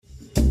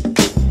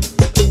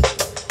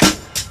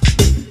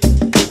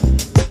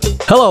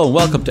Hello and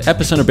welcome to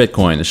Epicenter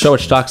Bitcoin, the show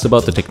which talks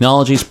about the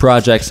technologies,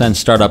 projects, and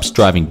startups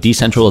driving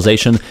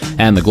decentralization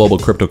and the global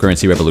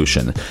cryptocurrency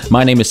revolution.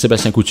 My name is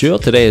Sébastien Couture.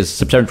 Today is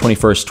September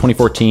 21st,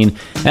 2014,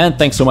 and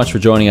thanks so much for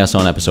joining us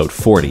on episode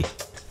 40.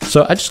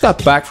 So I just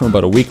got back from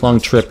about a week-long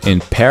trip in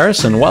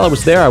Paris, and while I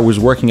was there, I was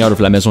working out of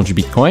La Maison du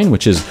Bitcoin,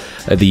 which is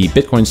the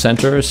Bitcoin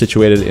center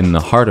situated in the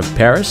heart of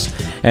Paris.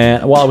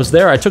 And while I was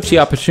there, I took the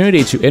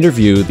opportunity to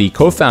interview the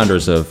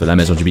co-founders of La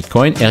Maison du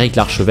Bitcoin, Eric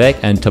Larchevêque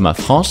and Thomas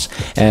France,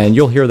 and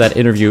you'll hear that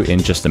interview in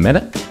just a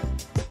minute.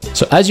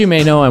 So as you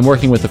may know, I'm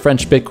working with the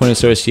French Bitcoin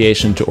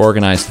Association to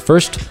organize the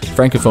first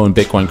Francophone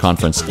Bitcoin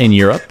conference in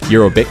Europe,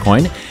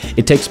 EuroBitcoin.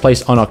 It takes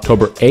place on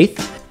October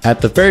 8th. At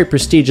the very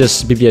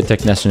prestigious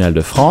Bibliothèque Nationale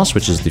de France,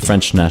 which is the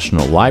French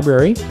National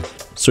Library.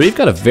 So we've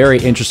got a very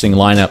interesting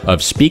lineup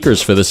of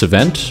speakers for this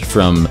event,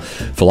 from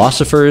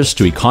philosophers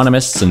to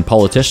economists and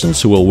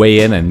politicians who will weigh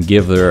in and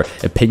give their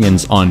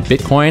opinions on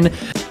Bitcoin,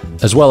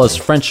 as well as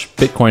French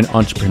Bitcoin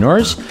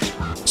entrepreneurs.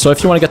 So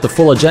if you want to get the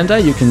full agenda,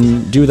 you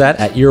can do that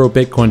at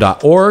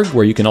eurobitcoin.org,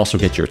 where you can also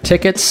get your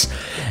tickets.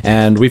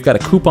 And we've got a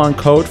coupon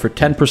code for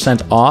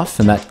 10% off,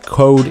 and that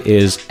code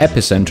is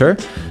Epicenter.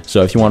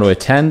 So if you want to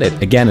attend,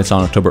 it's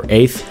on October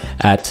 8th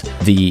at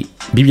the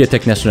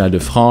Bibliothèque Nationale de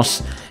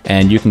France,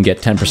 and you can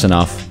get 10%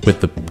 off with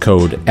the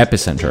code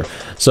Epicenter.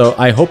 So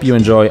I hope you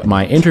enjoy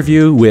my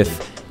interview with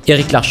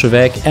Eric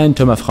Larchevêque and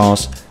Thomas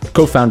France,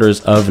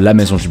 co-founders of La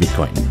Maison du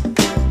Bitcoin.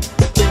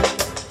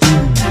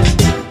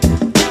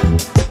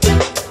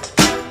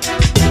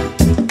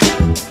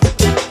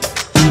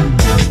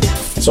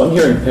 So I'm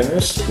here in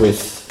Paris with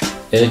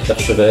Eric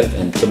Larchevêque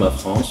and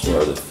Thomas France, who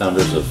are the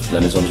founders of La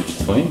Maison du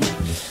Bitcoin.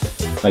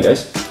 Hi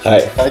guys.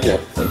 Hi. Hi, Jeff.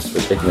 Thanks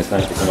for taking the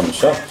time to come on the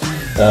show.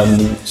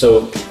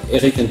 So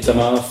Eric and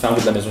Thomas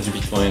founded La Maison du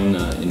Bitcoin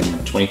in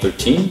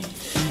 2013.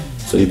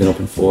 So you've been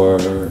open for...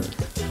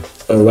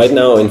 Right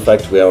now, in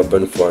fact, we are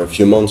open for a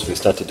few months. We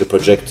started the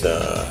project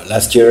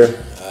last year,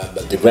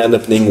 but the grand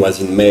opening was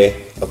in May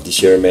of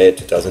this year, May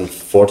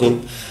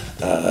 2014.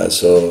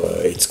 So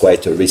it's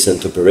quite a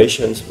recent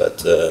operations,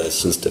 but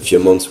since the few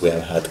months we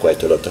have had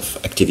quite a lot of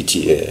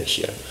activity here.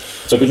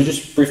 So could you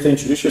just briefly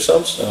introduce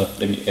yourselves?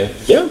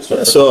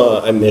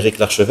 So I'm Eric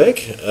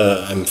Larchevêque.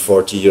 I'm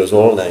 40 years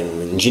old.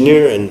 I'm an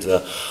engineer, and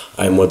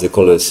I'm what they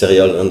call a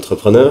serial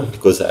entrepreneur,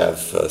 because I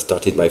have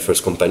started my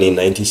first company in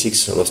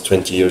 '96, almost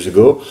 20 years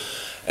ago.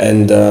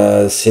 And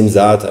since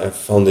that, I've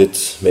founded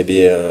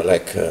maybe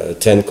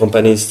 10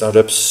 companies,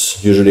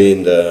 startups, usually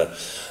in the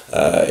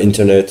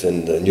internet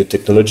and new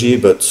technology,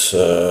 but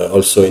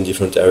also in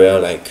different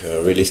areas like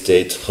real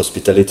estate,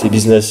 hospitality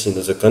business in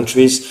other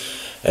countries.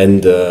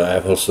 And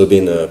I've also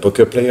been a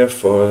poker player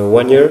for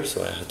 1 year,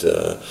 so I had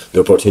the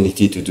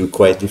opportunity to do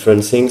quite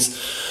different things.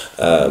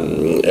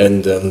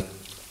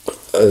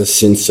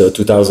 Since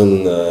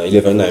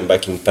 2011, I'm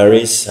back in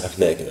Paris. I've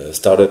made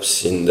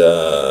startups in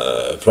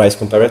the price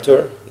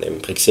comparator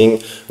named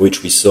Prixing,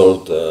 which we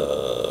sold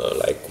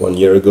 1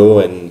 year ago,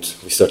 and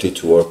we started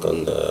to work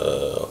on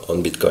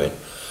Bitcoin.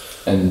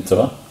 And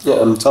Thomas? Yeah,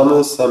 I'm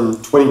Thomas. I'm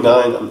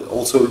 29. I'm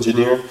also an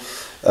engineer.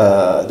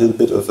 I did a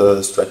bit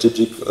of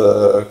strategic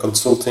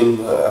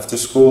consulting after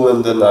school,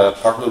 and then I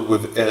partnered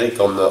with Eric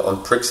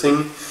on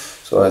Prixing.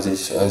 So as he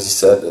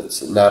said,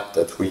 it's an app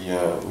that we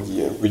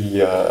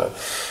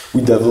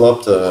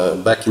developed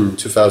back in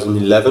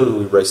 2011.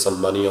 We raised some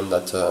money on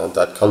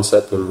that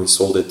concept when we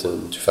sold it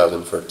in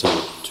 2013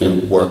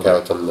 to work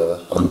out on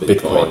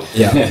Bitcoin.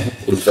 Yeah,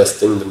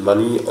 investing the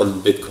money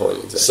on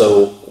Bitcoin. Exactly.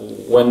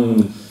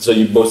 So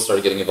you both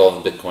started getting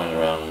involved in Bitcoin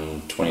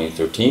around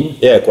 2013?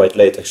 Yeah, quite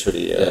late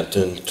actually.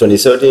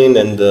 2013,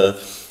 and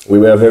we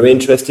were very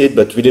interested,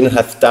 but we didn't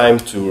have time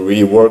to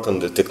really work on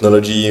the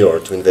technology or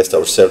to invest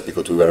ourselves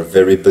because we were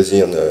very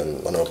busy on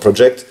our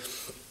project.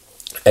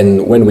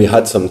 And when we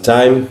had some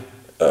time,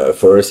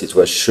 for us it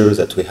was sure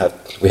that we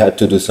had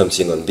to do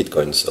something on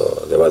Bitcoin.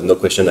 So there was no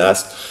question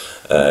asked,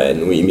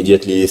 and we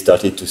immediately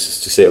started to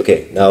say,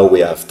 okay, now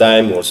we have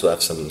time. We also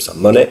have some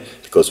money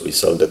because we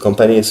sold the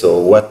company. So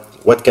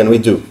what can we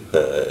do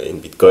in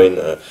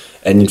Bitcoin?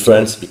 And in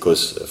France,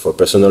 because for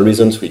personal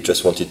reasons, we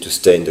just wanted to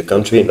stay in the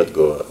country, not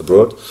go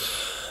abroad.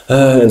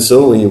 And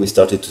so we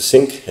started to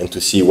think and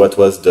to see how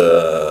was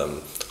the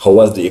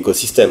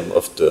ecosystem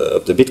of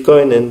the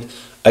Bitcoin. And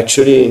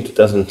actually, in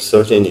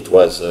 2013, it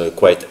was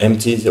quite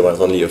empty. There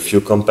was only a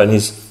few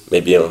companies,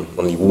 maybe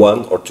only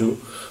one or two,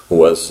 who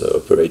was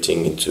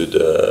operating into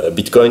the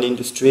Bitcoin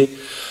industry.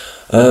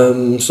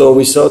 So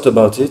we thought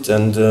about it,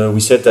 and we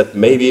said that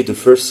maybe the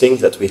first thing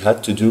that we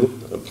had to do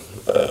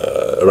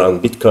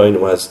around Bitcoin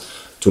was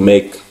to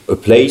make a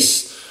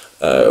place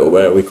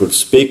where we could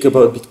speak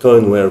about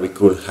Bitcoin, where we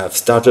could have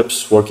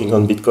startups working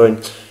on Bitcoin,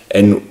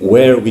 and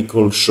where we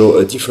could show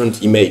a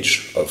different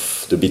image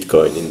of the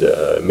Bitcoin in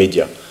the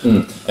media.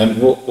 And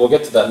we'll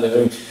get to that.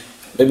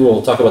 Maybe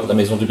we'll talk about La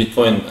Maison du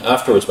Bitcoin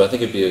afterwards, but I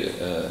think it'd be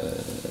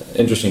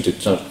interesting to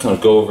kind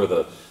of go over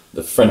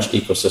the French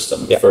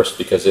ecosystem first,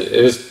 because it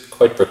is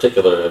quite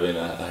particular. I mean,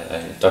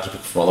 I talk to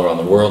people from all around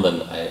the world,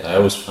 and I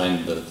always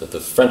find that the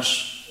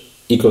French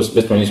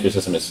Bitcoin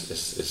ecosystem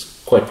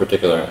is quite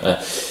particular.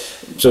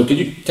 So could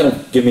you kind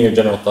of give me your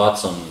general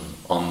thoughts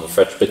on the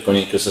French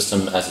Bitcoin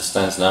ecosystem as it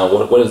stands now?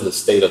 What is the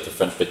state of the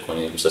French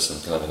Bitcoin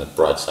ecosystem, kind of in a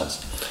broad sense?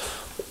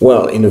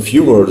 Well, in a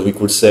few words, we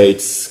could say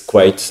it's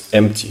quite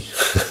empty.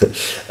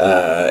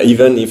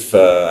 Even if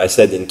I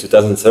said in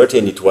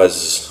 2013 it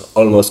was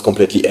almost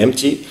completely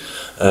empty,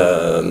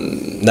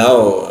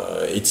 now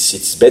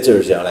it's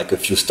better. There are like a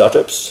few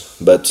startups,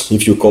 but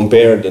if you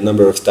compare the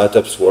number of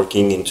startups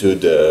working into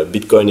the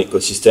Bitcoin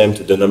ecosystem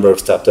to the number of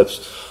startups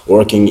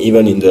working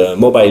even in the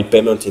mobile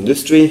payment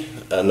industry,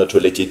 not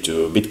related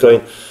to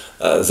Bitcoin,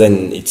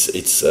 then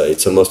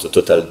it's almost a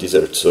total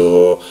desert.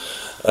 So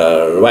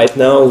right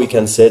now we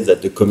can say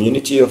that the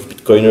community of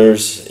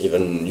Bitcoiners,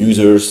 even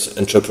users,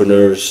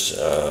 entrepreneurs,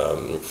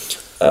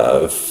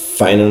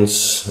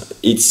 finance,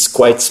 it's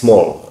quite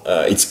small.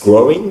 It's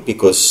growing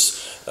because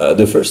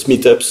the first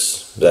meetups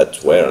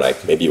that were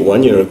like maybe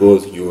 1 year ago,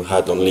 you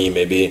had only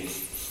maybe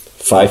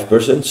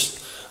 5%.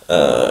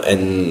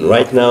 And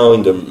right now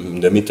in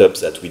the meetups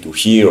that we do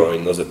here or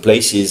in other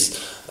places,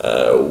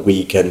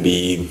 we can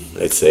be,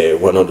 let's say,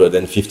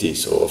 150.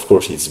 So of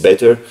course it's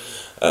better.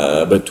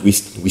 But we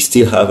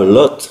still have a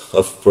lot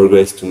of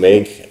progress to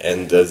make,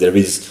 and there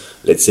is,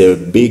 let's say, a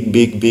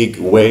big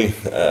way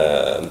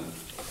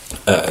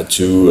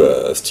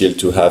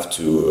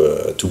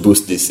to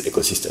boost this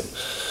ecosystem.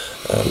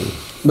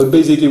 But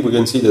basically, we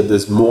can see that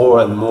there's more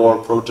and more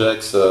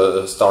projects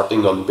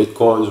starting on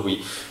Bitcoins.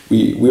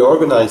 We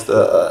organized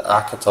a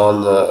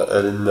hackathon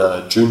in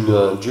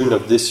June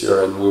of this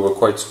year, and we were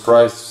quite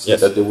surprised to see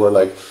that there were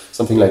like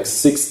something like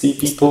 60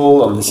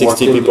 people on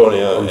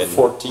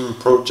 14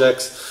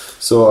 projects.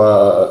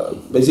 So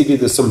basically,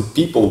 there's some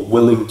people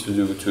willing to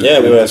do.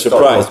 We were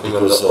surprised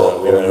because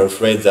we were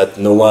afraid that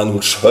no one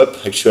would show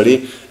up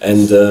actually,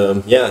 and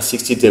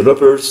 60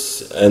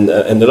 developers and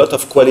a lot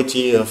of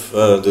quality of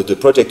the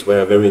project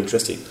were very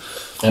interesting.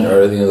 And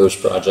are any of those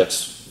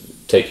projects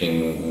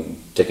taking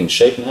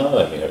shape now?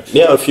 I mean,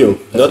 a few,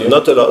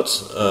 not a lot,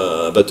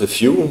 but a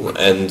few,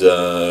 and.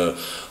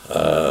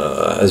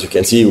 As you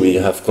can see, we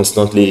have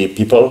constantly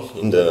people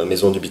in the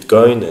Maison du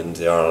Bitcoin, and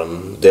they are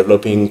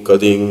developing,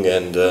 coding,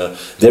 and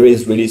there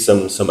is really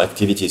some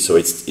activity. So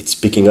it's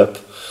picking up.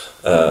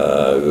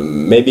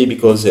 Maybe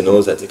because they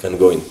know that they can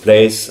go in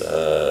place.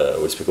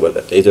 We'll speak about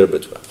that later,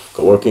 but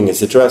co-working,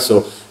 etc.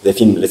 So they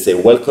feel, let's say,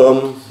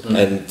 welcome,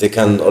 and they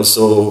can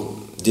also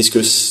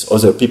discuss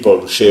other people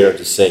who share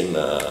the same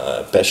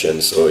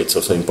passion. So it's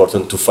also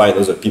important to find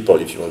other people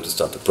if you want to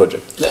start a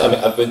project. Yeah, I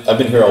mean, I've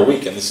been here all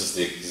week, and this is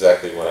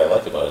exactly what I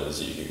like about it. Is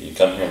you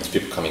come here and there's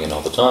people coming in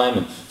all the time,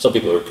 and some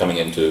people are coming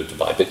in to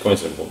buy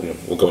bitcoins, and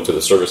we'll go into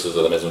the services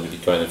of the Maison du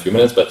Bitcoin in a few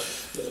minutes. But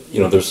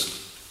there's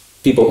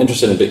people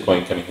interested in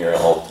Bitcoin coming here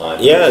all the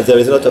time. Yeah, there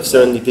is a lot of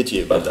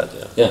serendipity about that.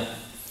 Yeah.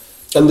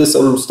 And there's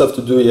some stuff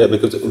to do,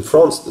 because in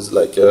France there's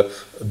like a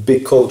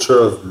big culture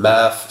of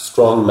math,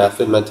 strong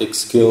mathematics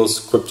skills,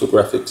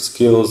 cryptographic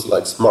skills,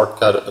 like smart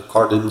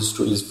card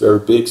industry is very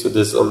big. So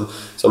there's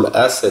some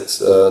assets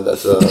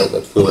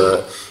that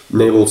will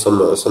enable some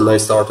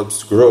nice startups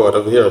to grow out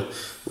of here.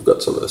 We've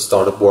got some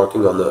startup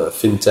working on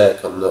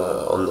fintech, on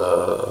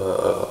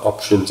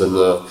options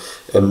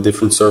and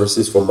different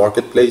services for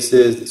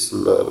marketplaces. There's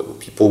some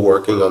people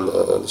working on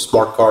the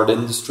smart card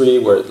industry,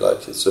 where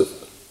it's a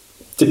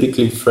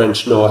typically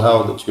French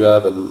know-how that you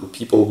have, and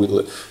people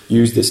will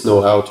use this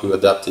know-how to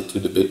adapt it to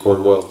the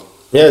Bitcoin world.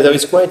 Yeah, there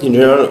is quite in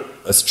general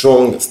a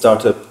strong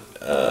startup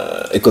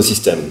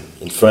ecosystem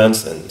in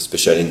France, and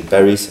especially in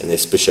Paris, and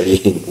especially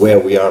in where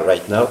we are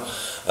right now.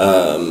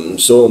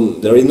 So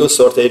there is no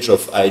shortage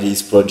of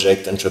ideas,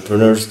 project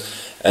entrepreneurs,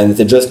 and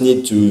they just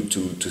need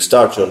to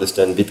start to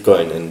understand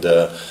Bitcoin. And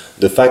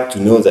the fact to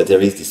know that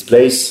there is this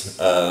place,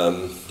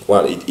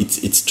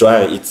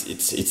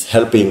 it's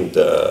helping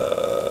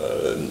the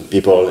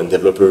people and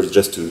developers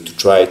just to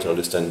try to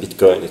understand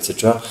Bitcoin,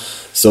 etc.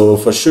 So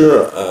for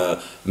sure,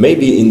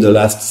 maybe in the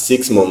last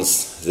 6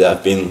 months there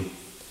have been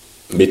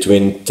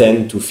between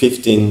 10 to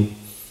 15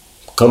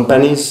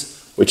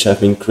 companies which have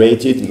been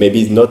created.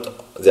 Maybe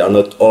they are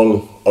not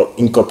all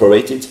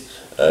incorporated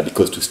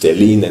because to stay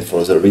lean and for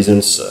other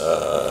reasons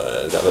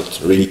they are not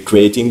really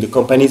creating the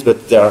companies,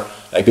 but there are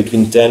like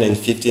between 10 and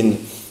 15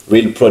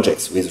 real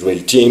projects with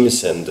real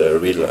teams and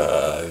real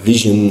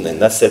vision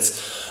and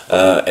assets.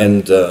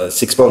 And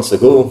 6 months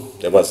ago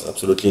there was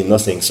absolutely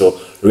nothing. So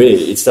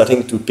really it's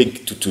starting to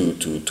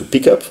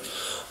pick up,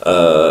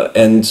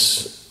 and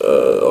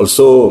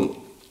also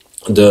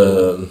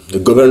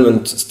the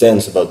government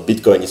stance about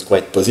Bitcoin is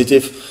quite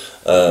positive,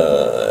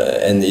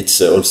 and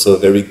it's also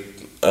very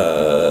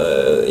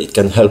it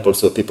can help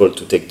also people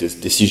to take this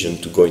decision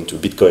to go into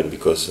Bitcoin,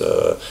 because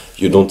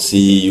you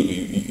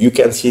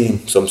can see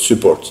some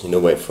support in a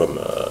way from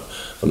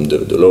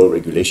the law,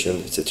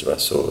 regulation, etc.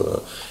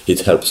 So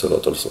it helps a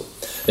lot also.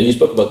 And you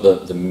spoke about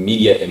the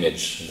media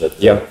image that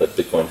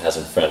Bitcoin has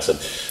in France. And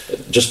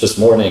just this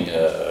morning,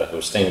 I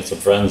was staying with some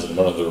friends, and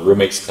one of the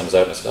roommates comes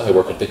out and said, I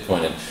work on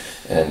Bitcoin.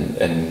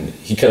 And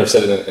he kind of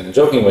said it in a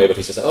joking way, but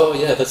he says, oh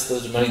yeah, that's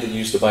the money that you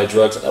use to buy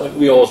drugs. And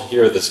we all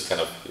hear this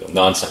kind of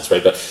nonsense,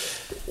 right? But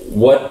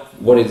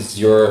what is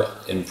your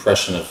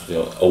impression of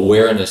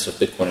awareness of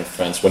Bitcoin in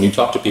France when you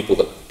talk to people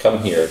that come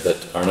here that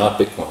are not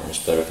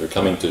Bitcoiners, but they're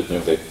coming to,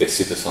 they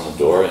see this on the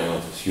door,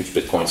 this huge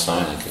Bitcoin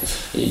sign, like,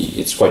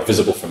 it's quite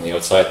visible from the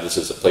outside. This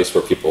is a place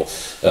where people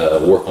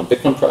work on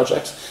Bitcoin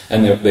projects,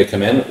 and they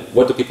come in.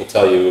 What do people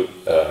tell you,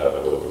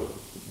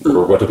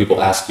 or what do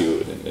people ask you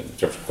in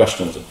terms of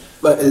questions?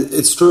 But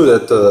it's true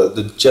that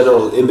the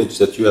general image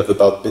that you have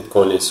about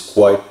Bitcoin is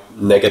quite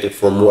negative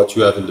from what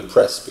you have in the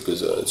press,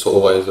 because it's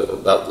always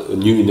about a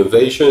new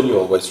innovation. You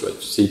always try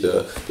to see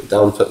the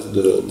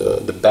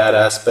bad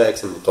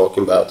aspects, and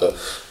talking about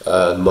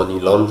money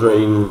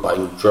laundering,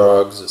 buying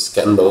drugs,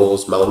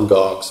 scandals, Mt.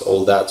 Gox,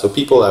 all that. So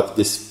people have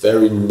this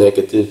very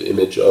negative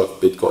image of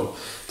Bitcoin.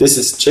 This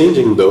is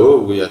changing, though.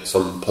 We had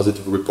some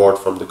positive report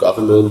from the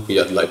government. We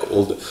had like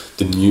all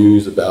the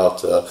news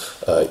about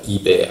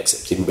eBay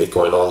accepting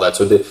Bitcoin, all that.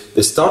 So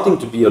there's starting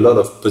to be a lot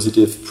of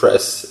positive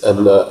press,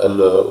 and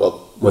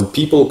well, when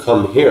people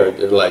come here,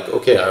 they're like,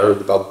 okay, I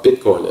heard about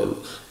Bitcoin, and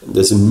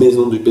there's a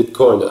Maison du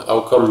Bitcoin. How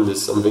come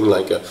there's something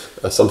like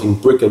something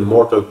brick and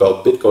mortar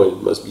about Bitcoin?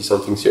 It must be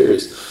something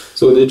serious.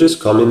 So they just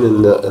come in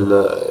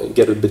and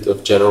get a bit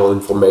of general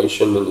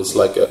information, and it's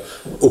like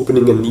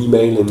opening an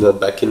email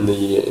back in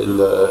the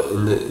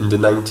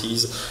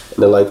 90s,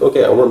 and they're like,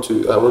 okay, I want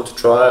to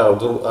try.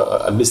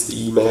 I missed the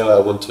email. I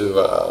want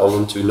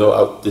to know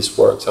how this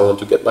works. I want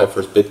to get my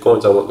first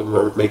Bitcoins. I want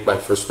to make my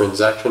first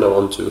transaction. I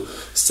want to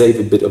save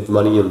a bit of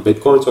money on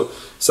Bitcoin. So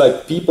it's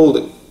like people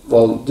that,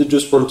 well, they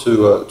just want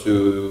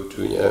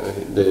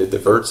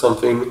they've heard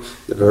something.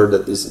 They've heard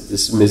that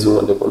this maison,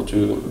 and they want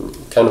to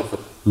kind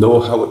of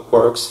know how it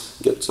works,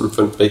 get some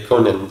fun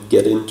Bitcoin, and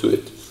get into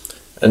it.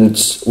 And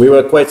we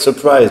were quite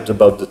surprised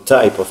about the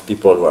type of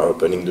people who are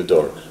opening the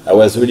door. I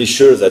was really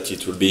sure that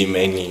it would be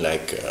mainly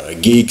like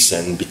geeks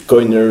and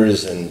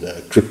Bitcoiners and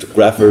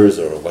cryptographers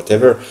or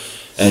whatever.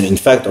 And in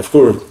fact, of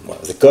course, well,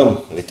 they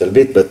come a little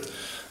bit, but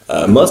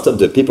most of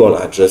the people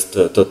are just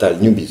total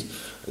newbies.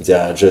 They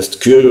are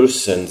just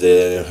curious, and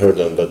they heard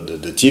about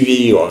the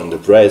TV or on the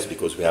press,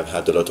 because we have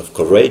had a lot of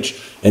coverage,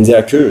 and they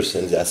are curious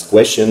and they ask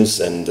questions,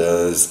 and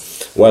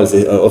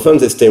often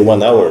they stay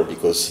 1 hour,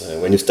 because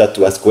when you start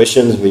to ask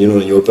questions,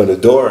 you open a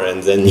door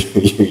and then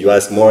you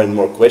ask more and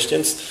more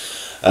questions.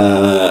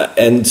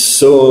 And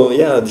so,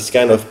 yeah, this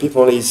kind of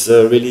people is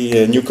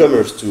really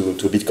newcomers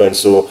to Bitcoin.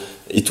 So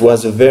it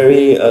was a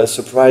very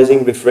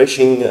surprising,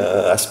 refreshing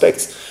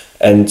aspect.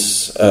 And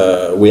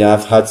we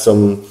have had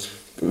some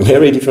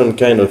very different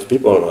kind of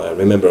people. I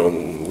remember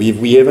we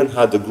even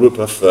had a group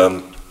of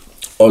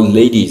old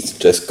ladies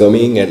just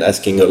coming and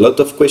asking a lot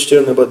of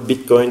questions about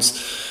Bitcoins.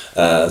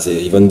 They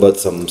even bought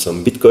some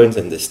Bitcoins,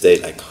 and they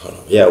stayed like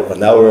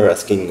 1 hour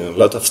asking a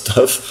lot of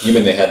stuff. You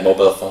mean they had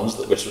mobile phones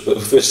which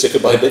they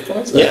could buy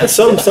Bitcoins? Yeah,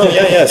 some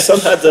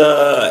had,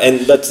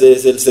 but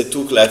they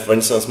took, like, for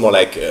instance, more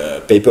like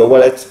paper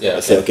wallet. Yeah,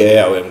 they say, okay,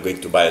 I'm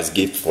going to buy a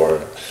gift for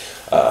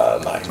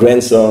my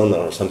grandson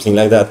or something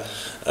like that.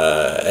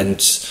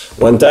 And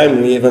one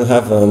time we even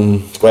have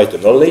quite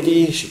an old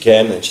lady. She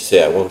came and she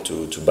said, I want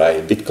to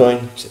buy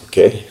Bitcoin. I said,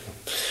 okay.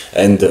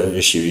 And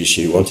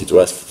she wanted to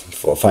ask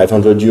for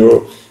 500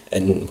 euro.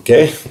 And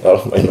okay, well,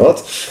 why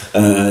not?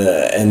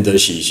 And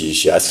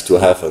she asked to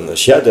have,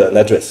 she had an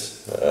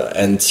address.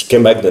 And she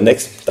came back the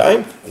next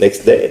day,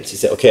 and she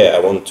said, okay, I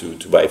want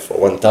to buy for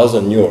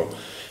 1,000 euro.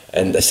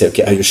 And I said,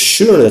 okay, are you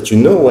sure that you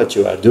know what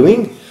you are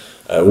doing?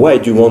 Why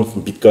do you want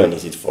Bitcoin?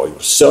 Is it for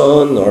your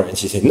son? And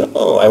she said,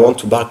 no, I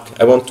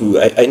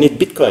need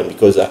Bitcoin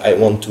because I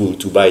want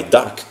to buy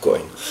dark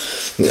coin.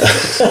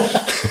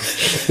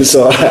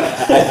 So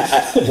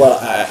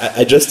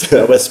I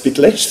was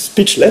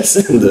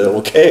speechless, and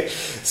okay.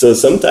 So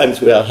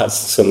sometimes we have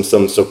some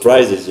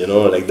surprises,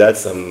 like that.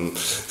 Some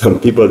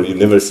people you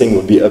never think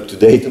would be up to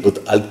date about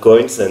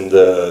altcoins, and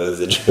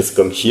they just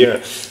come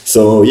here.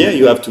 So yeah,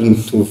 you have to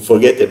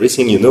forget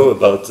everything you know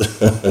about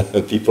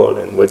people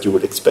and what you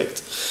would expect.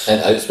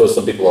 And I suppose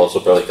some people also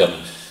probably come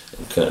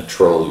kind of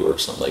troll you or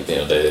something like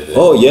that. They to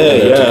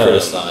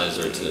criticize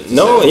or to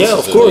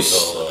of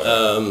course.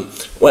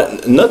 Well,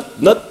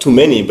 not too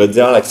many, but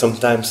there are like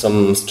sometimes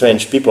some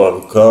strange people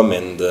who come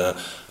and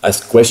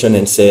ask questions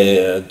and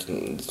say.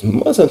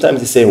 Sometimes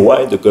they say,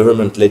 "Why the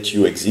government let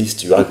you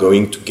exist? They are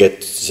going to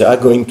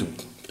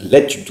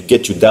let you to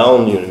get you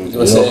down."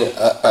 Say,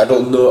 I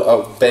don't know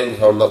how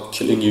banks are not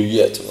killing you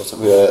yet. Or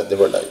something. They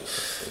were like,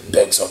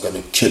 banks are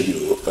going to kill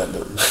you.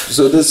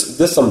 So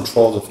there's some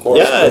trolls, of course.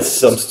 Yeah, it's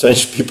some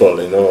strange people,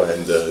 and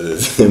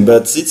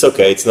but it's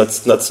okay. It's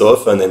not so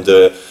often, and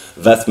the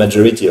vast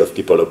majority of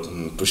people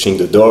pushing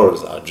the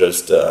doors are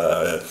just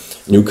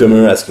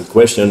newcomers asking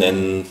questions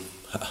and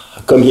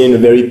come here in a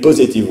very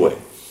positive way.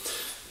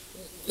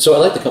 So I'd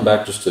like to come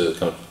back just to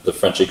kind of the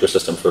French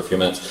ecosystem for a few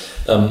minutes.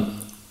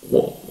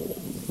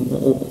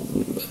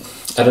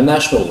 At a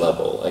national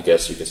level, I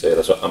guess you could say,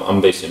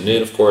 I'm based in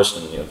Lille, of course,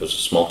 and there's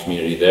a small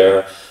community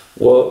there.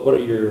 What are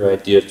your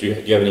ideas? Do you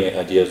have any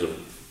ideas of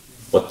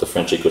what the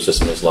French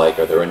ecosystem is like?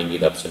 Are there any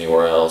meetups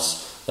anywhere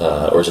else,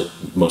 or is it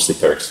mostly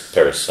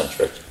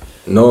Paris-centric?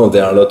 No,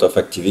 there are a lot of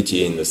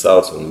activity in the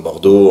south, in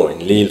Bordeaux or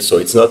in Lille, so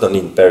it's not only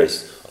in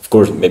Paris. Of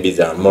course, maybe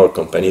there are more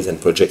companies and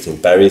projects in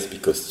Paris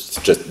because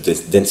it's just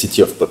this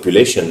density of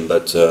population,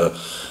 but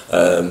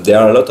there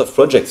are a lot of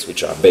projects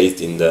which are based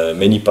in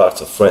many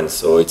parts of France,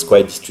 so it's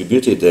quite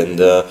distributed,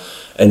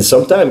 and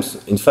sometimes,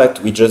 in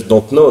fact, we just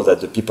don't know that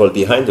the people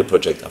behind the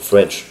project are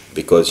French,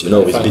 because,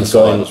 with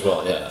Bitcoin, as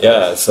well,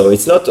 yeah, so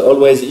it's not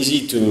always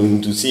easy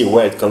to see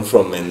where it comes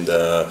from, and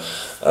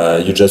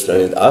you just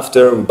learn it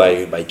after,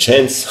 by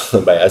chance,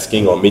 by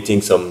asking or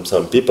meeting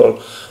some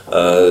people.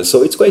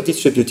 So it's quite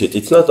distributed.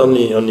 It's not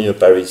only a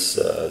Paris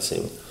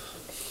thing.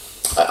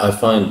 I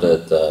find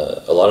that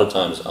a lot of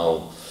times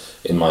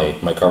in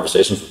my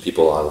conversations with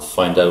people, I'll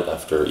find out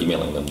after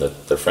emailing them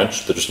that they're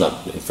French. They're just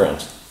not in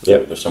France.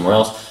 They're somewhere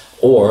else.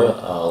 Or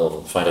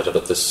I'll find out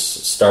about this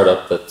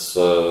startup that's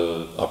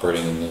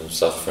operating in the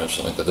south of France,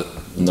 something like that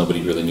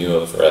nobody really knew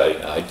of, or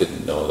I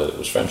didn't know that it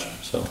was French.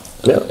 So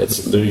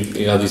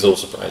you have these little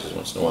surprises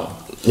once in a while.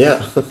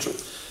 Yeah.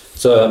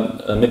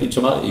 So maybe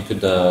Thomas, you could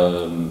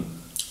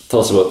tell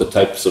us about the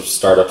types of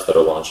startups that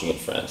are launching in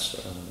France.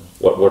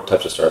 What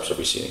types of startups are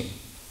we seeing?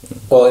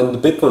 Well, in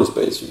the Bitcoin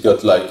space, you've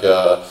got like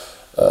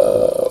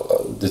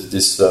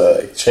this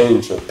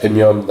exchange,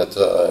 Pemium, that's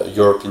a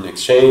European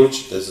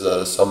exchange. There's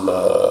some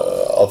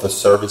other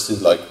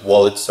services like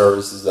wallet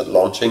services that are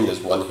launching.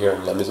 There's one here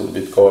in La Maison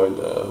de Bitcoin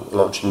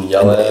launching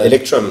Yalla.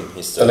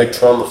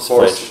 Electrum, of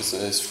course,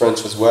 is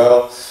French as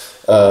well.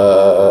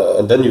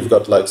 And then you've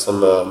got like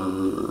some,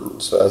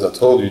 so as I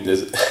told you,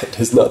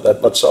 there's not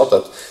that much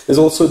startup. There's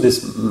also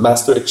this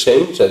master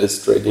exchange that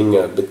is trading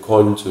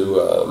Bitcoin to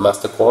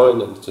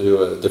Mastercoin and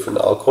to different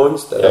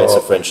altcoins. It's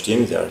a French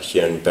team. They are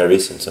here in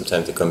Paris, and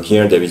sometimes they come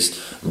here. There is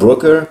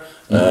Broker.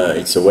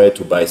 It's a way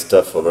to buy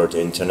stuff over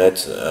the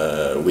internet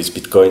with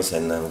Bitcoins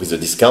and with a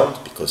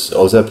discount, because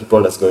other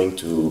people are going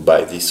to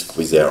buy this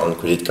with their own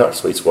credit card.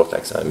 So it's worked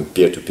like a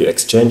peer-to-peer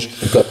exchange.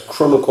 You've got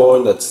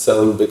Chronocoin that's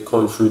selling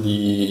Bitcoin through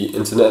the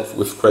internet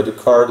with credit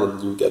card,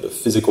 and you get a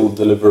physical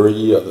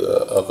delivery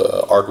of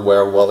a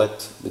hardware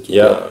wallet.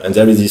 And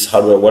there is this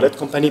hardware wallet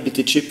company,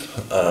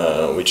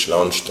 BTChip, which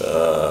launched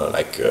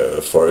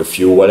for a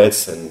few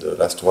wallets, and the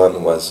last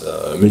one was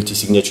a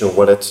multi-signature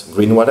wallet,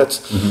 Green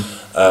Wallet.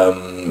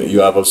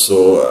 You have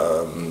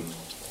also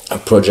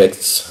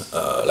projects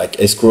like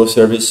escrow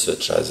service,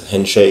 such as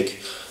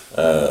Handshake,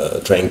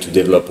 trying to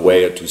develop a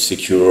way to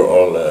secure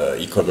all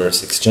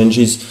e-commerce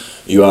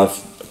exchanges. You have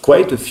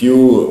quite a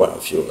few,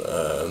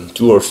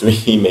 2 or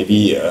 3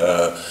 maybe,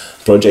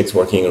 projects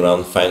working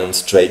around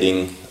finance,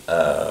 trading,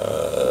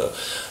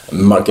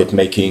 market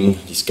making,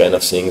 these kind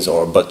of things,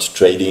 or bot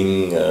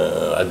trading,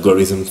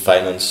 algorithm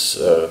finance.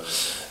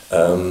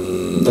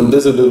 And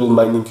there's a little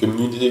mining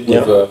community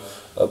with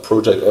a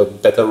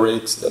project, Beta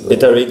Rigs.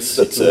 Beta Rigs,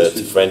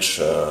 it's French.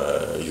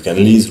 You can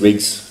lease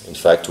rigs, in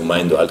fact, to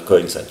mine the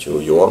altcoins that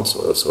you want.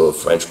 So also a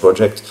French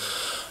project.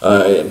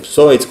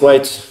 So it's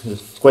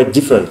quite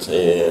different.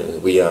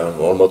 We are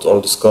almost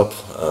all the scope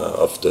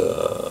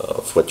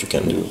of what you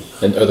can do.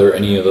 And are there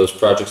any of those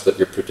projects that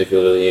you're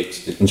particularly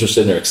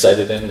interested in or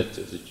excited in that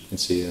you can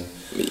see?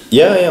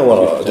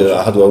 Well,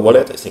 the hardware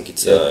wallet, I think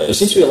it's... there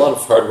seems to be a lot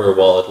of hardware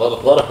wallet, a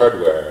lot of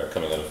hardware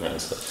coming out of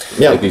France.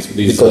 Yeah, like these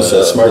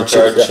because smart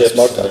card chips.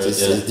 Smart cards.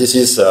 This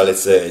is,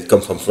 let's say, it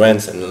comes from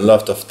France, and a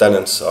lot of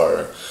talents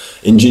are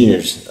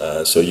engineers.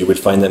 So you will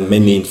find them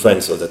mainly in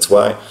France, so that's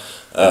why.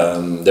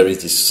 There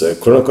is this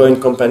Chronocoin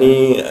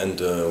company, and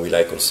we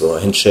like also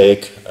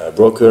Handshake,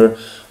 Broker.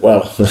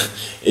 Well,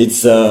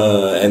 it's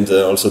and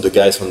also the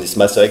guys from this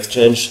master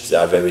exchange. They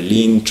are very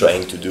lean,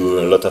 trying to do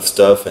a lot of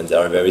stuff, and they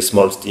are a very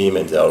small team,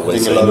 and they are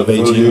always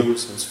innovating. Volume,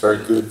 so it's very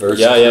good, very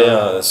secure.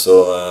 Yeah.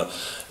 So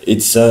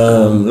it's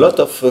a lot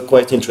of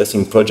quite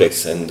interesting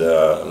projects, and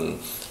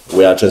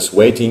we are just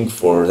waiting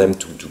for them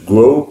to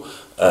grow.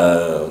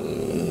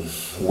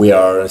 We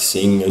are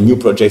seeing new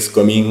projects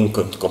coming,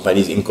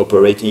 companies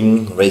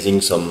incorporating,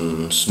 raising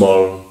some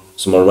small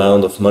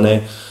round of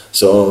money.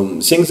 So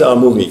things are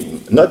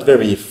moving, not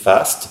very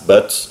fast,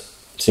 but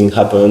things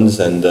happens,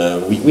 and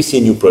we see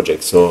new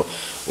projects. So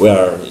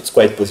it's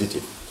quite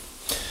positive.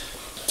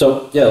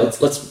 So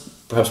let's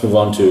perhaps move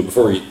on to,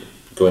 before we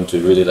go into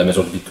really La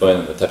Maison de Bitcoin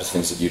and the types of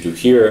things that you do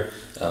here,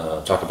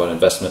 talk about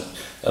investment.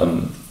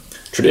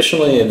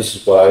 Traditionally, and this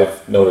is what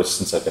I've noticed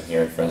since I've been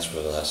here in France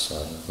for the last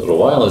little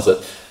while, is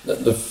that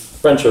the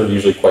French are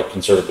usually quite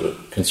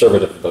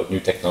conservative about new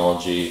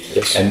technology,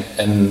 yes.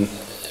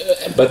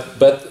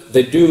 But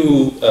they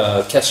do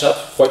catch up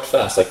quite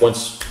fast. Like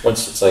once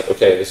it's like,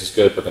 okay, this is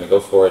good, we're going to go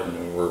for it,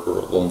 and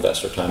we'll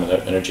invest our time and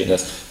energy in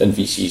this. Then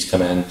VCs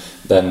come in.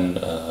 Then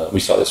we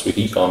saw this with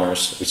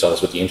e-commerce. We saw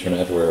this with the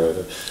internet, where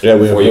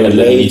we were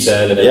late.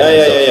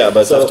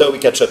 But so, after we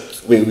catch up,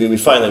 we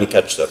finally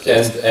catch up.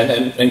 Yes.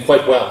 And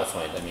quite well, I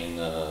find. I mean,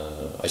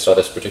 I saw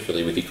this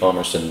particularly with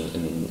e-commerce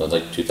in the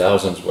late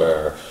 2000s,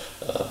 where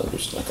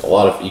there's like a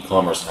lot of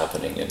e-commerce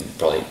happening, and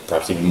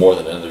perhaps even more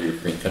than in other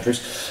European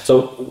countries.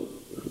 So,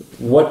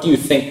 what do you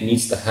think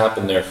needs to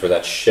happen there for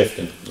that shift?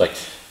 And like,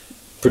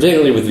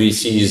 particularly with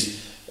VCs,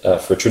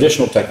 for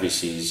traditional tech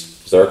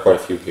VCs, because there are quite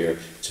a few here,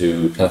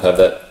 to kind of have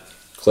that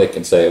click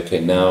and say, okay,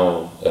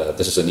 now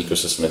this is an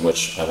ecosystem in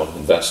which I want to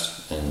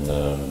invest and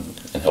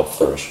help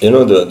flourish? You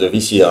know, the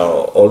VC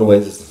are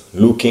always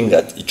looking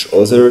at each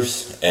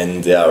other's,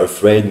 and they are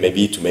afraid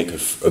maybe to make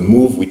a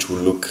move which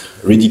will look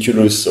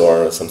ridiculous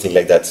or something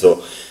like that.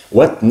 So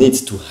what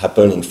needs to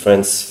happen in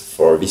France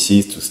for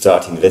VCs to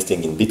start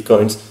investing in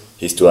Bitcoins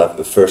is to have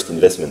a first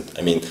investment.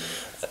 I mean,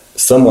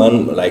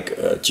 someone like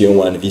a tier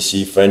 1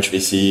 VC, French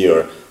VC,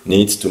 or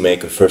needs to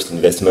make a first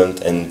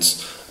investment and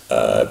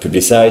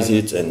publicize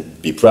it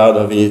and be proud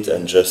of it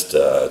and just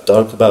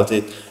talk about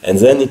it, and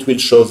then it will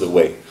show the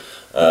way.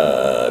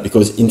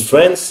 Because in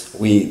France,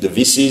 the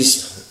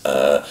VCs,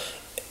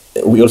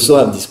 we also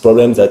have this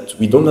problem that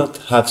we do not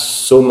have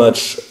so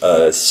much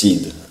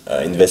seed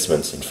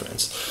investments in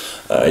France.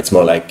 It's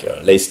more like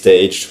late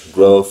stage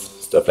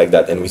growth, stuff like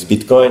that. And with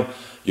Bitcoin,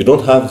 you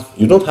don't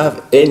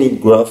have any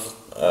growth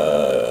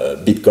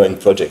Bitcoin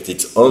project.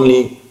 It's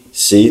only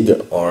seed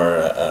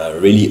or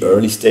really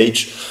early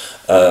stage.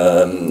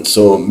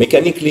 So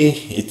mechanically,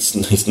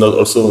 it's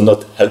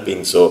not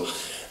helping. So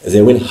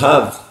they will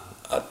have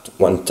at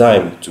one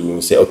time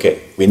to say,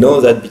 okay, we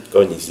know that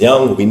Bitcoin is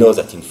young, we know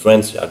that in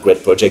France there are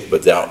great projects,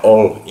 but they are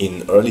all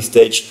in early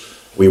stage.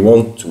 We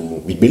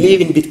believe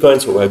in Bitcoin,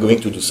 so we are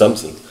going to do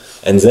something.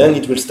 And then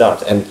it will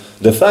start. And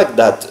the fact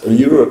that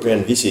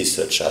European VCs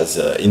such as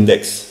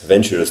Index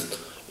Ventures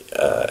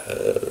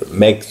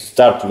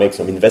start to make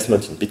some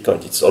investment in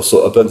Bitcoin, it's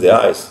also opened the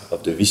eyes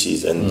of the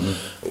VCs. And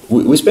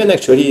we spend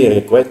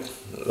actually quite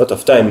a lot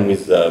of time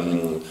with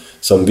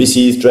some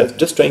VCs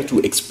just trying to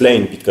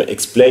explain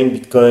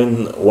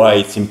Bitcoin, why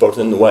it's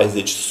important, why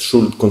they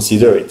should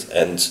consider it.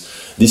 And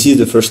this is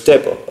the first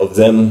step of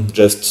them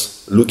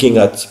just looking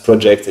at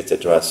projects,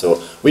 etc.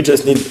 So we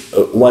just need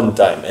one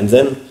time, and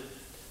then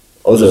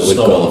other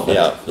will come.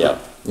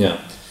 Yeah.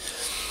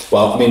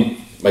 Well, I mean,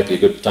 might be a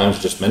good time to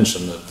just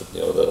mention that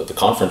the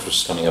conference which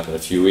is coming up in a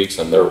few weeks,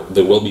 and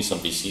there will be some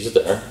VCs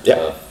there.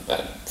 Yeah.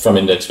 From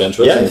Index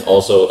Ventures, and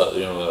also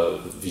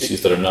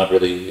VCs that are not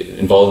really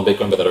involved in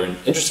Bitcoin but that are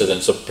interested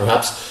in. So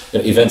perhaps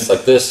events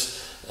like this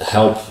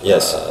help.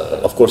 Yes,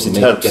 of course it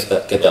helps.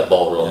 Get that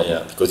ball rolling.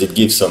 Yeah, because it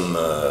gives some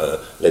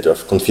letter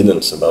of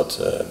confidence about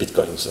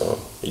Bitcoin. So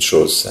it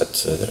shows that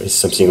there is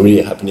something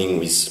really happening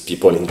with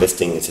people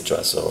investing,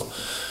 etc. So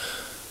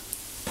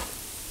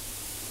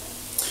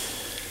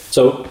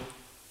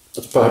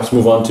let's perhaps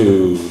move on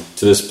to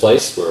this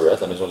place where we're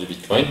at, La Maison du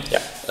Bitcoin.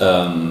 Yeah.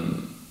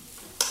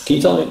 Can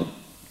you tell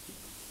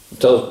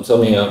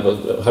me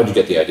how did you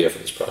get the idea for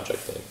this project?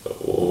 Like,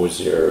 what was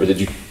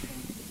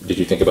did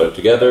you think about it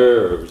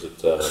together, or was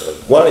it?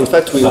 Well, in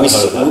fact,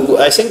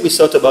 I think we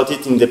thought about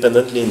it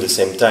independently in the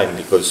same time,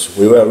 because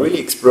we were really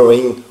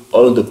exploring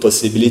all the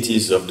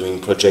possibilities of doing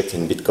project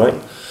in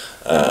Bitcoin,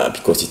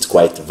 because it's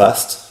quite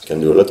vast. You can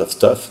do a lot of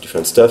stuff,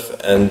 different stuff,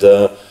 and.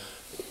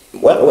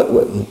 Well,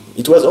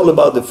 it was all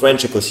about the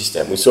French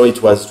ecosystem. We saw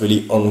it was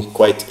really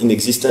quite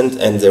inexistent,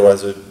 and there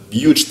was a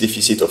huge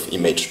deficit of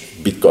image.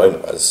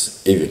 Bitcoin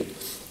was evil.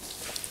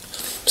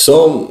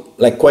 So,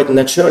 quite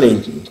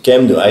naturally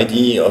came the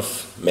idea of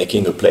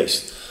making a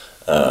place.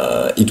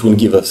 It will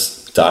give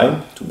us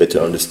time to better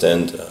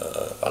understand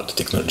the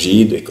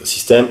technology, the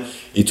ecosystem.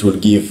 It will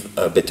give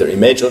a better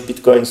image of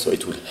Bitcoin, so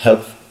it will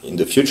help in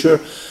the future.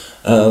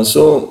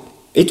 So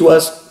it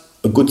was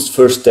a good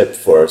first step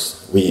for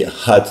us. We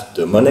had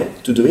the money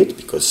to do it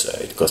because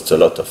it cost a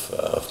lot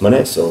of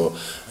money, so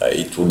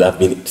it would have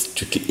been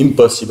strictly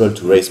impossible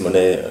to raise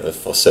money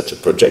for such a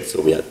project, so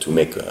we had to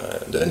make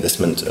the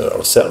investment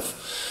ourselves.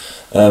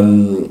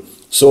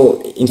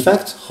 So in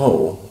fact,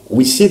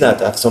 we see that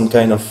as some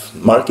kind of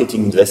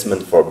marketing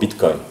investment for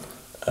Bitcoin,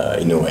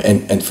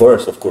 and for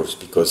us, of course,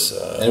 because...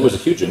 and it was a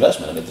huge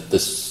investment. I mean,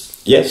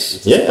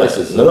 Yes,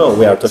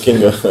 we are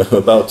talking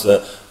about...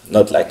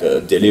 not like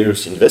a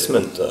delirious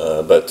investment,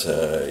 but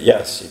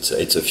yes,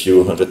 it's a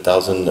few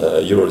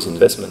 €100,000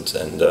 investment,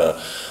 and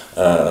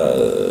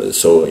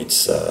so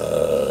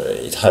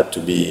it had to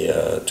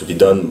be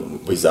done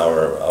with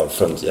our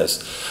fund,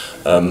 yes,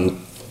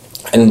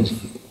 and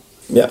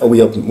yeah,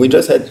 we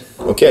just said,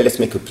 okay, let's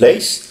make a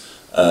place,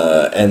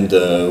 and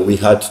we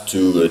had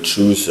to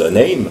choose a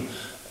name,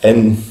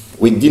 and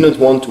we didn't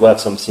want to have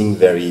something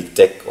very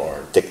tech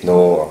or techno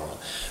or.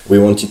 We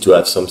wanted to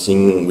have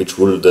something which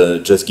would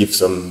just give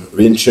some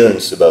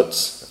reinsurance about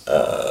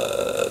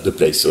the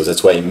place. So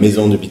that's why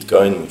Maison du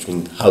Bitcoin, which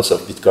means House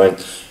of Bitcoin.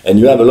 And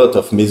you have a lot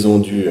of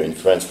Maison du in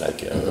France,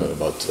 like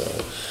about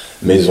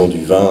Maison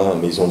du Vin,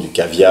 Maison du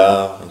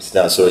Caviar,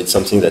 etc. So it's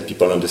something that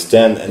people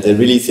understand, and they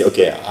really say,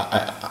 okay,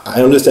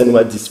 I understand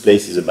what this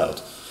place is about.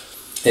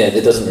 Yeah,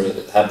 it doesn't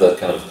really have that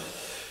kind of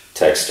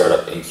tech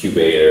startup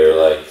incubator,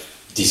 like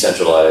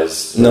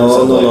decentralized.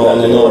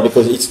 No,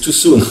 because it's too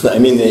soon. I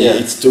mean,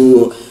 it's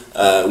too.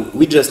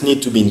 We just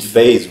need to be in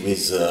phase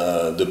with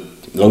the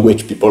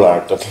language people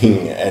are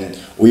talking, and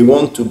we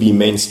want to be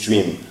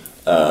mainstream.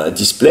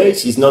 This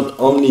place is not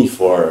only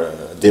for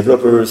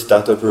developers,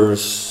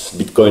 startups,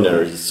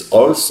 Bitcoiners. It's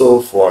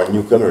also for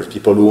newcomers,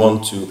 people who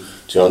want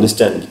to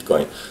understand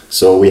Bitcoin.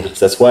 So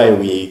that's why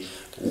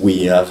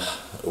we have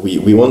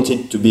we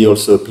wanted to be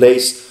also a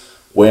place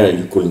where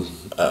you could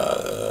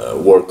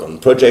work on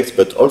projects,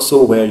 but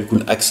also where you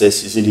could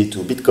access easily to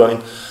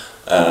Bitcoin.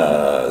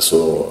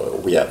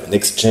 So we have an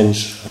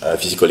exchange,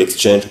 physical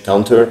exchange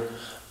counter,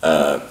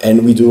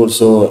 and we do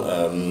also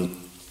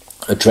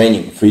a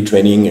training, free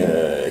training,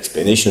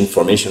 explanation,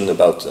 formation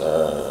about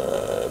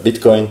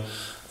Bitcoin.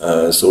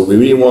 So we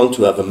really want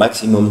to have a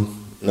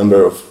maximum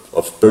number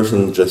of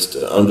persons just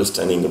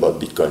understanding about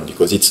Bitcoin,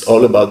 because it's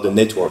all about the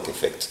network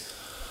effect.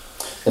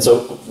 And so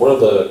what are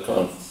the kind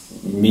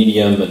of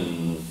medium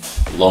and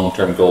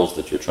long-term goals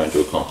that you're trying to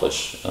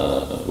accomplish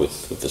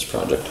with this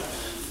project?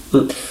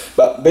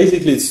 But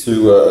basically, it's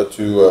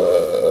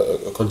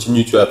to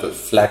continue to have a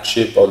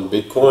flagship on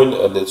Bitcoin,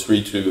 and it's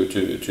really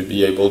to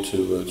be able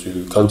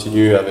to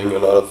continue having a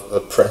lot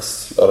of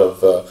press, a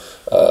lot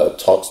of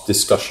talks,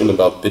 discussion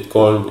about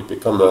Bitcoin. We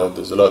become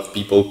there's a lot of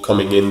people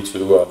coming in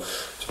to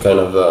kind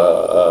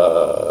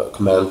of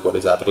comment what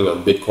is happening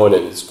on Bitcoin,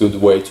 and it's a good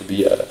way to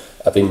be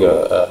having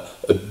a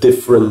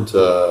different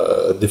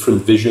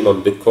vision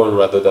on Bitcoin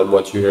rather than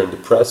what you hear in the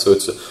press. So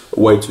it's a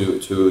way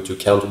to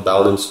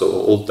counterbalance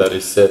all that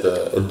is said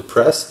in the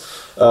press.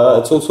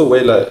 It's also a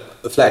way like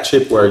a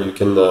flagship where you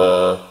can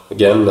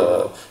again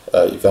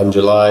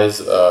evangelize,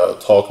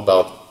 talk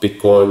about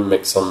Bitcoin,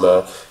 make some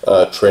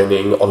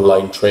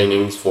online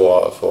trainings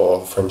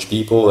for French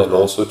people, and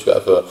also to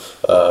have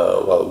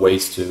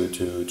ways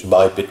to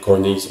buy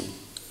Bitcoin easily.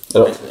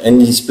 And in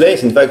this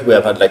place, in fact, we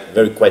have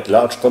had quite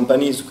large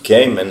companies who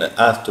came and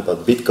asked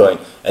about Bitcoin,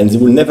 and they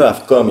would never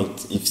have come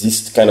if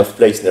this kind of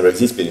place never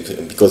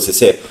existed, because they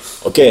say,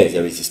 okay,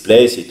 there is this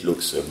place, it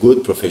looks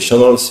good,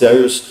 professional,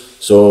 serious,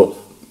 so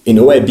in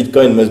a way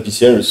Bitcoin must be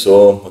serious,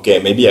 so okay,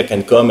 maybe I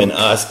can come and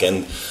ask,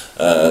 and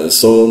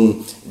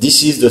so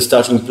this is the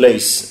starting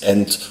place,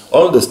 and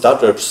all the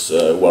startups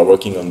who are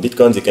working on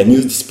Bitcoin, they can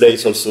use this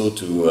place also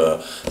to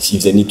see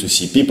if they need to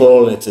see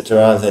people,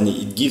 etc. Then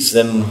it gives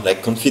them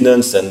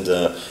confidence, and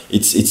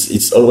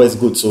it's always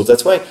good. So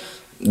that's why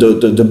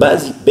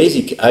the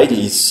basic idea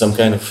is some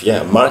kind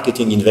of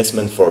marketing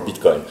investment for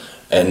Bitcoin,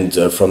 and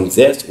from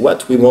there,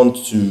 what we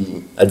want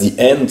to at the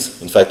end,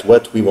 in fact,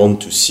 what we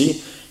want to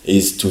see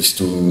is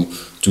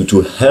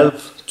to help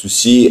to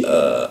see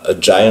a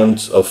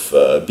giant of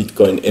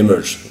Bitcoin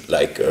emerge,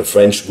 like a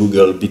French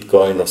Google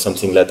Bitcoin or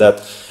something like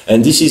that.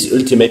 And this is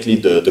ultimately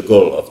the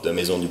goal of the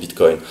Maison du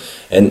Bitcoin.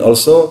 And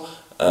also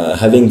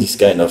having this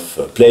kind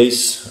of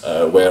place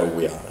where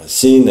we are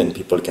seen and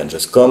people can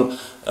just come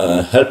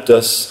helped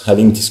us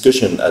having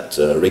discussion at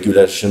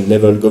regulation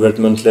level,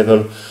 government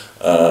level,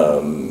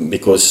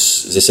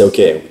 because they say,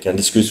 okay, we can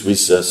discuss with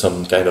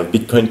some kind of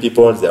Bitcoin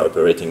people, they are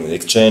operating an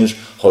exchange,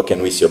 how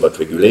can we see about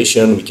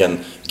regulation, we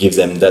can give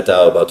them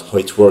data about how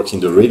it works in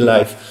the real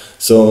life.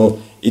 So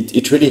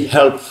it really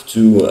helped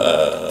to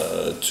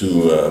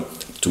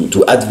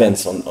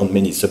advance on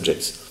many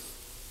subjects.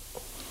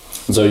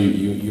 So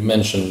you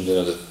mentioned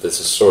that this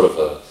is sort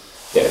of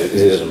it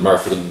is a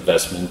marketing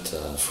investment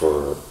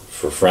for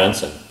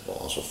France and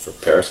also for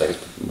Paris, I guess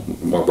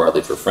more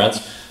broadly for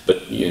France.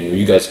 But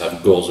you guys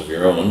have goals of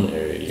your own.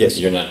 Yes.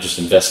 You're not just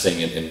investing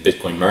in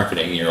Bitcoin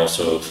marketing. You're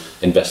also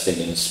investing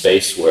in a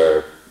space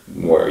where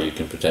you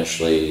can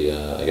potentially,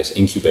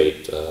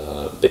 incubate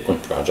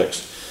Bitcoin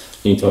projects.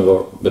 Can you tell me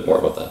a bit more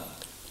about that?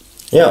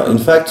 Yeah, in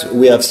fact,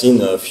 we have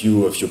seen a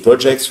few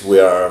projects. We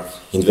are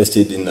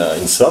invested in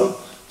some.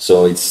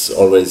 So it's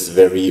always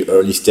very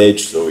early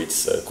stage. So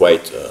it's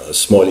quite a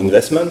small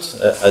investment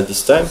at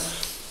this time,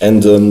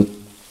 and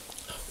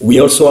we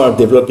also are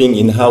developing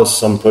in-house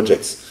some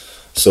projects.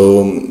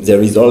 So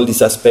there is all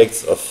these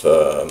aspects of,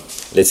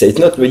 let's say, it's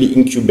not really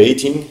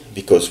incubating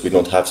because we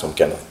don't have some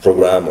kind of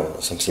program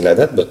or something like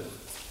that, but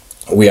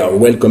we are a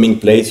welcoming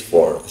place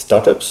for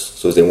startups.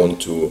 So they want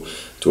to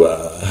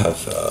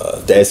have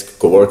a desk,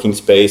 co-working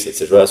space,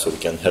 etc. So we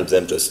can help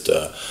them just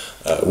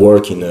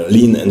work in a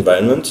lean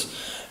environment.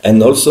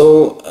 And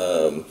also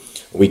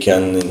we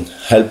can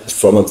help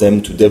some of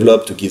them to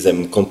develop, to give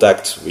them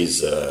contact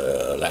with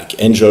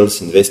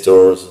angels,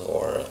 investors,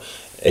 or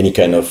any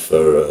kind of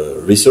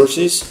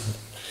resources.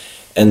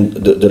 And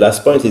the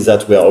last point is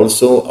that we are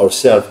also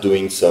ourselves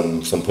doing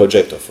some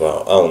project of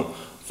our own.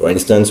 For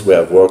instance, we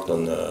have worked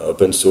on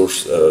open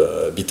source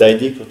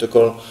BitID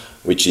protocol,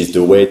 which is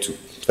the way to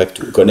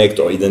connect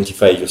or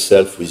identify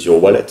yourself with your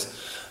wallet.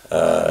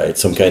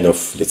 It's some kind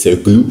of, let's say,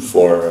 glue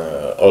for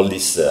all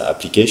these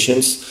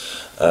applications.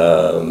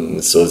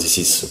 So this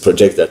is a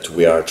project that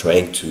we are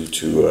trying to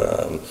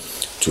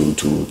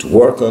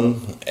work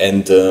on,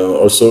 and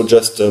also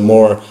just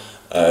more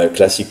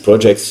classic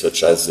projects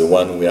such as the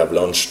one we have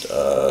launched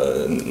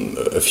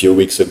a few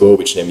weeks ago,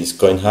 which name is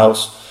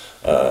CoinHouse,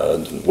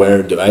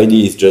 where the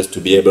idea is just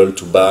to be able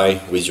to buy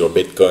with your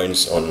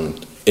Bitcoins on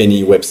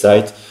any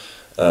website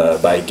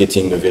by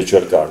getting a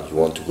virtual card. You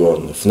want to go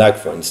on Fnac,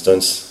 for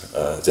instance,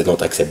 they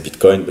don't accept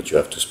Bitcoin, but you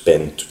have to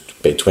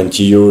pay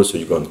 20 euros, so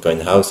you go on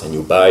CoinHouse and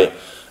you buy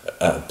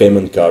a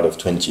payment card of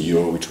 20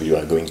 euro, which you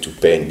are going to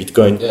pay in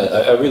Bitcoin. Yeah,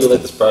 I really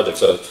like this project.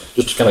 So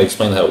just to kind of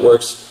explain how it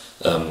works,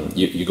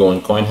 you go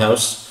on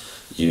CoinHouse,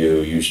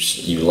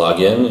 you log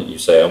in, you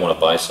say I want to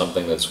buy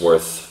something that's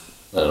worth,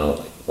 I don't know,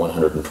 like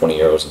 120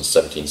 euros and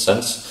 17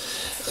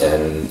 cents,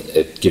 and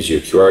it gives you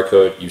a QR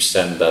code. You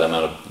send that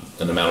amount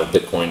of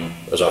Bitcoin.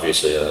 There's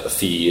obviously a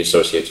fee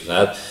associated with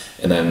that,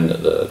 and then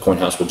the coin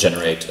house will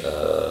generate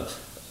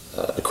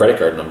a credit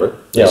card number.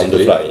 Yeah, on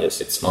the fly. Yes,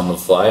 it's on the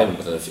fly. And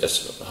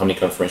how many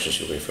confirmations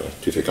you wait for?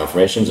 2-3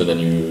 confirmations, and then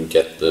you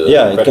get the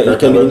it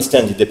can be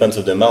instant. It depends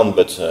on the amount,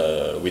 but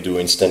we do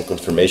instant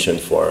confirmation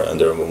for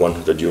under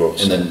 100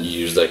 euros. And then you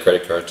use that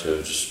credit card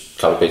to just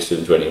copy paste it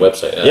into any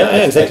website.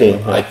 Exactly.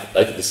 I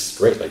think this is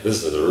great. Like,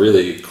 this is a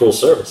really cool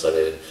service.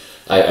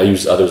 I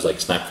used others like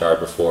Snapcard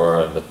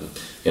before, but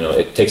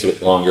it takes a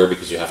bit longer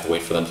because you have to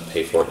wait for them to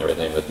pay for it and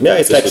everything. But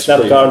it's like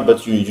Snapcard,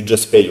 but you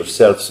just pay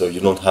yourself, so you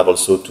don't have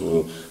also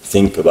to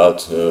think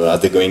about are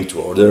they going to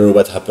order,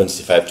 what happens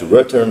if I have to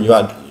return.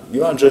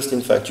 You are just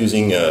in fact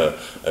using a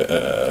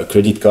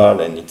credit card,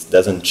 and it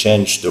doesn't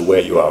change the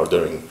way you are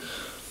ordering.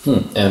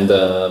 And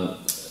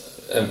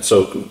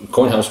so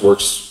CoinHouse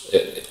works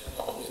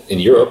in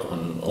Europe.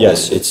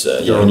 It's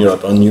in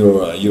Europe on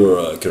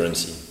euro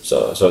currency.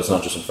 So it's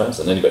not just in France,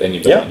 and anybody in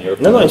Europe.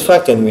 No, in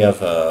fact, and we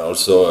have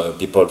also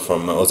people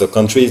from other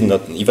countries,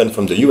 not even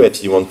from the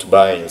US. You want to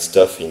buy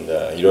stuff in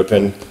the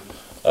European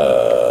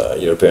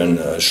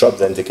shop,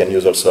 then they can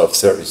use also our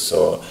service.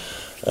 So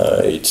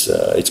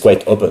it's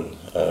quite open.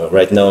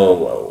 Right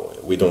now,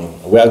 we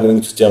are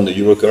going to stay on the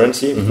euro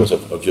currency because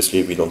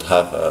obviously we don't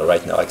have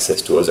right now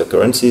access to other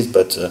currencies.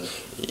 But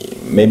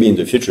maybe in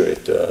the future,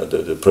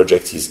 the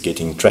project is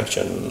getting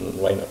traction.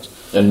 Why not?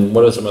 And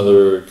what are some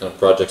other kind of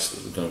projects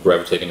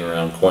gravitating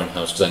around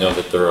CoinHouse? Because I know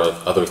that there are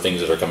other things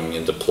that are coming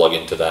in to plug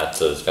into that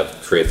to kind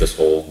of create this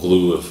whole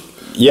glue of.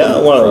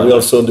 We're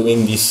also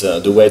doing this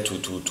the way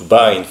to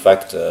buy, in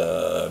fact,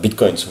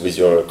 bitcoins with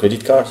your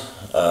credit card.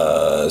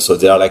 So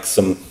there are like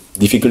some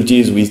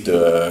difficulties with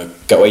the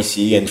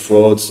KYC and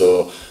fraud.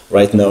 So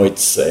right now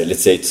it's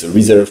let's say it's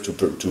reserved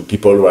to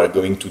people who are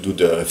going to do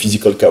the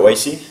physical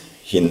KYC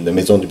in the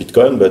Maison de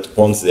Bitcoin. But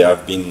once they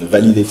have been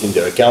validating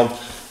their account,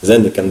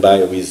 then they can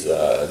buy with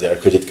their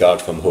credit card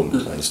from home,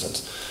 for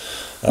instance.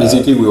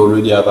 Basically, we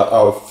already have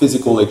our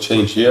physical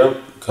exchange here.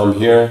 Come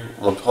here,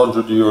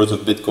 100 euros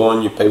of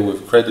Bitcoin, you pay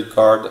with credit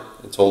card.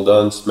 It's all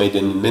done, it's made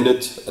in a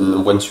minute.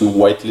 And once you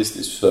whitelist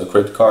this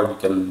credit card, you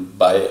can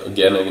buy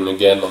again and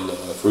again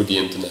through the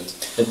internet.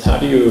 And how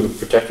do you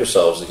protect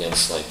yourselves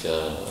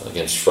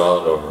against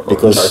fraud or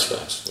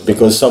chargebacks?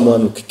 Because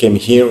someone came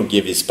here,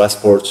 gave his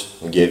passport,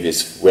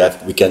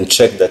 we can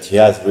check that he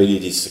has really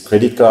this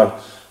credit card.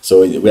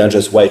 So we are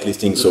just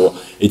whitelisting. So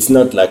it's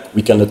not like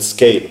we cannot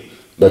scale,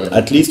 but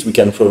at least we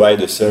can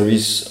provide a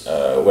service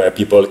where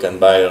people can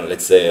buy,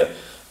 let's say,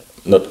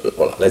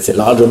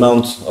 large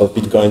amounts of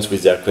bitcoins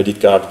with their credit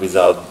card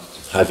without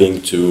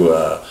having to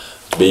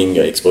being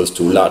exposed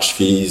to large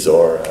fees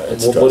or.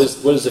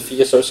 What is the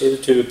fee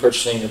associated to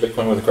purchasing a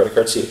Bitcoin with a credit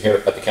card? See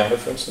here at the counter,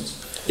 for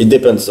instance. It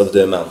depends of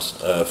the amount.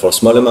 For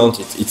small amount,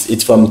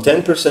 it's from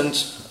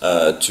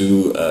 10%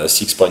 to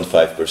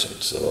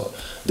 6.5%. So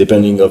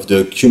depending of the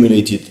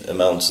accumulated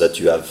amounts that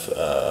you have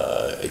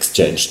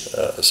exchanged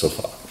so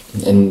far.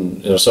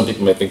 And some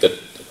people may think that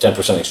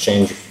 10%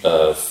 exchange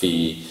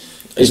fee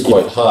is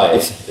quite high.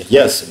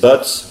 Yes,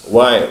 but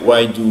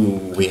why do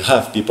we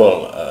have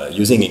people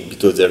using it?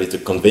 Because there is the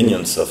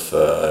convenience of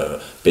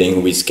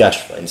paying with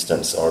cash, for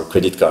instance, or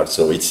credit card.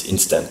 So it's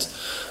instant.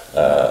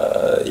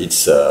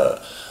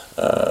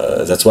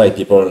 That's why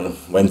people,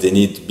 when they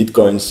need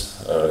bitcoins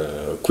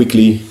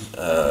quickly,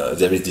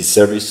 there is this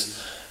service.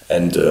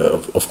 And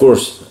of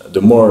course,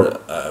 the more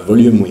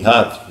volume we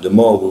have, the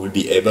more we will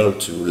be able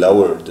to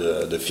lower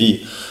the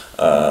fee.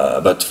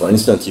 But for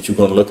instance, if you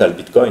go on local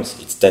bitcoins,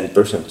 it's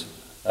 10%.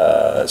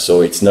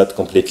 So it's not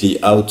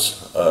completely out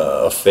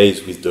of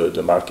phase with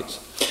the market.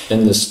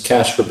 And this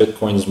cash for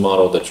bitcoins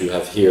model that you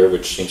have here,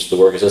 which seems to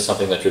work, is this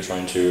something that you're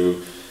trying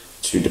to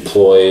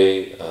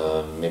deploy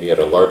maybe at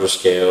a larger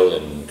scale?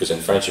 And because in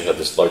France you have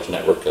this large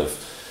network of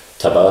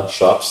tabac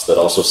shops that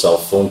also sell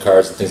phone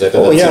cards and things like that.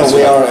 Oh yeah,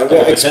 we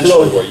are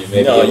exploring.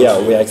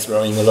 We are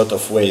exploring a lot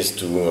of ways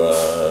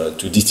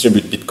to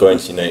distribute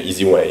bitcoins in an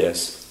easy way.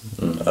 Yes,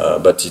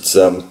 but it's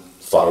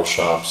flower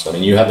shops. I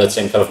mean, you have that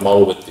same kind of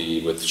model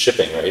with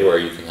shipping, right? Where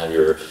you can have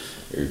your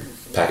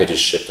packages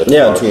shipped at a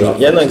flower shop.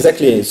 No,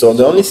 exactly. So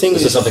the only thing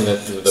is something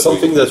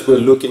that we're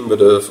looking, but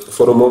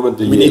for the moment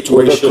the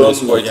equation is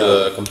quite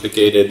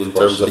complicated in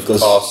terms of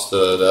cost.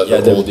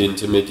 All the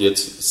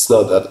intermediates. It's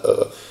not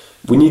that.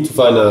 We need to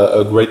find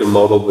a greater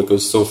model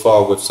because so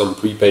far with some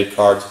prepaid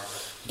cards,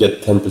 you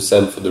get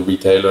 10% for the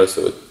retailer,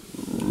 so it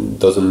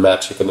doesn't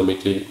match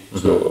economically.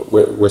 So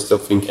we're still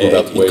thinking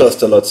that way. It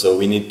costs a lot, so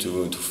we need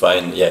to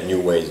find new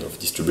ways of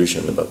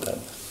distribution about that.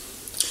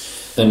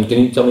 And can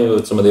you tell me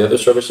about some of the other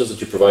services that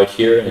you provide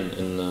here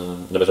in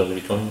the Maison de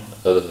Bitcoin,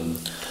 other than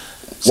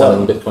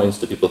selling bitcoins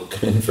to people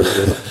come in for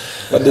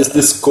there's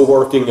this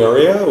co-working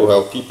area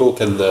where people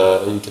can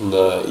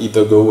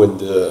either go and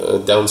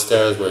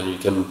downstairs where you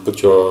can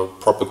put your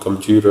proper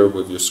computer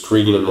with your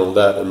screen and all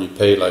that, and you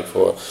pay like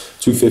for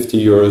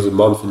 €250 a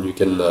month, and you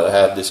can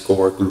have this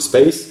co-working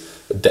space.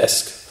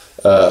 desk.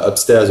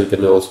 Upstairs, you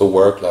can also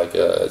work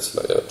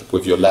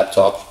with your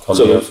laptop. Come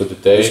here for the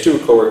day. There's 2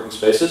 co-working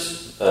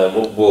spaces.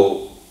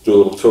 We'll do a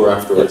little tour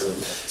afterwards.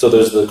 Yes. So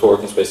there's the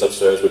co-working space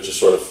upstairs, which is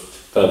sort of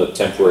kind of a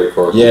temporary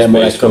co-working Yeah, space.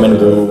 more like come and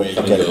go.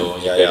 Come and go,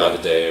 and you pay by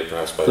the day or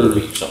perhaps by the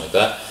week, something like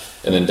that.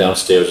 And then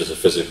downstairs is a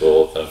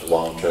physical kind of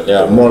long-term.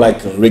 Yeah, more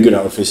like regular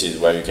offices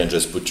where you can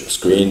just put your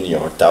screen,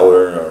 your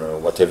tower, or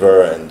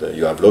whatever, and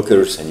you have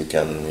lockers, and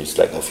it's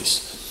like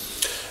office.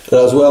 And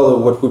as well,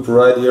 what we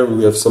provide here,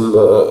 we have some.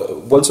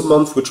 Once a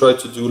month, we try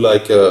to do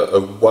like a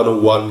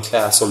 101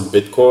 class on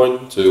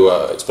Bitcoin to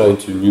explain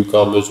to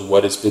newcomers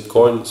what is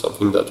Bitcoin.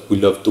 Something that we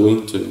love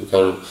doing to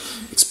kind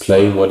of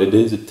explain what it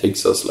is. It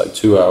takes us like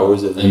 2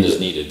 hours, and is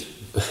needed.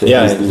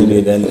 Yeah,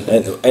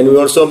 and we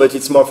also, but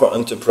it's more for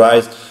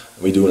enterprise.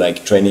 We do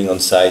like training on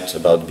site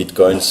about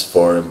Bitcoins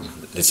for,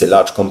 let's say,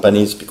 large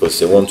companies because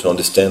they want to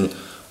understand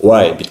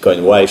why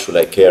Bitcoin, why should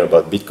I care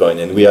about Bitcoin,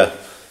 and we are.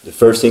 The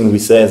first thing we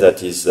say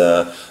that is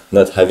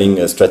not having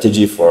a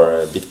strategy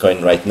for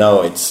Bitcoin right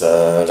now. It's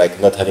like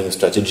not having a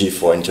strategy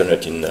for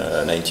internet in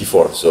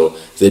 '94. So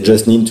they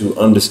just need to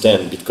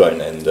understand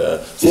Bitcoin, and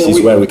this is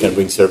where we can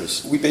bring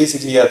service. We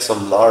basically had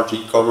some large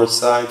e-commerce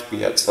site. We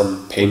had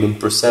some payment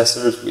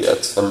processors. We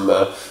had some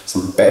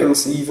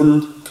banks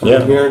even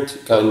coming here to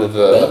kind of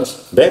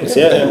banks.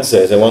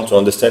 They want to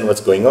understand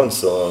what's going on.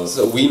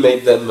 So we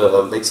made them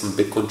make some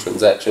Bitcoin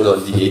transaction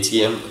on the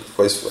ATM. It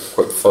was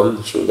quite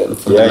fun. Show them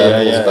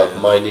fundamentals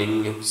about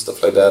mining and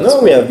stuff like that. No,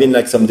 we have been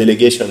like some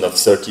delegation of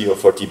 30 or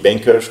 40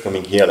 bankers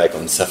coming here like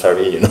on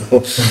safari,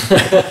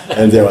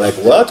 and they were like,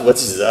 what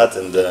is that?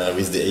 And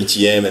with the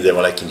ATM, and they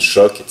were like in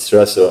shock,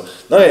 etc. So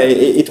no,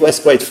 it was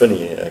quite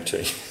funny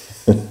actually.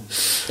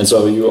 And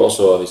so you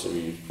also, obviously,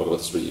 we spoke about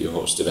this, you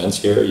host events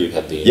here. You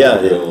had the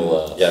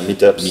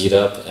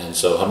meetup. And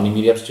so how many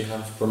meetups do you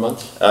have per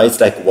month? It's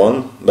like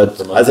 1, but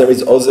as there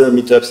is other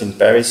meetups in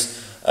Paris,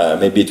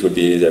 maybe it will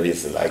be there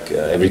is like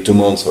every 2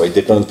 months, or it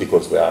depends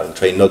because we are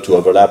trying not to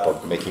overlap or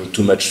making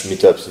too much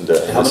meetups in the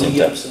How many same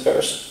meetups time. in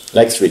Paris?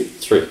 Like 3.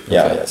 3. Okay.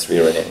 Yeah, 3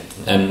 already.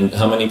 And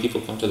how many people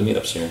come to the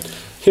meetups here?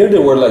 Here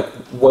there were like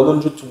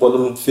 100 to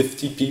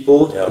 150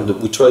 people, Yeah. and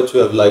we tried to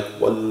have like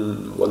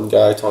one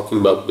guy talking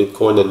about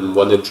Bitcoin and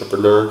one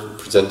entrepreneur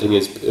presenting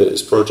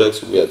his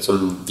projects. We had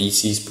some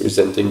VCs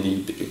presenting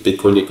the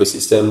Bitcoin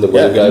ecosystem. There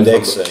was a guy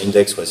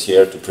Index was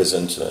here to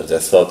present their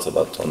thoughts on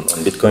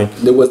Bitcoin.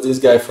 There was this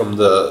guy from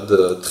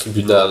the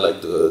tribunal, like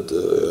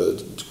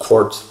the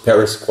court,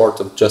 Paris Court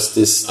of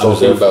Justice,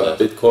 talking about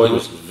Bitcoin. It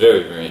was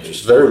very, very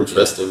interesting. Very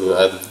interesting.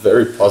 I had a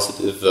very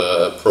positive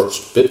approach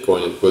to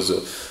Bitcoin. It was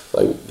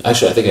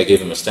actually, I think I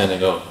gave him a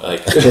standing O.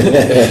 Like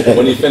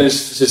when he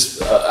finished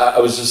his, I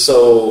was just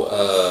so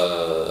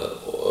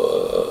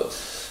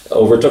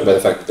overtook by the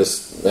fact that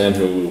this man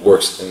who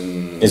works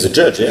in is a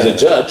judge. Yeah, is a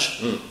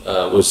judge.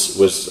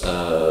 Was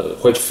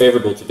quite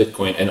favorable to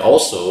Bitcoin and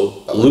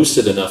also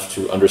lucid enough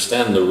to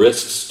understand the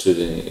risks to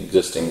the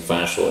existing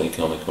financial and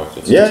economic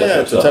markets.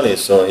 Yeah, totally.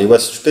 So he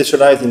was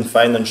specialized in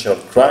financial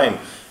crime,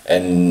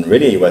 and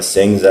really he was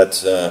saying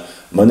that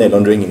money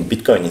laundering in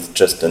Bitcoin is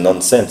just a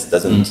nonsense.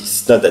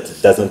 It's not that it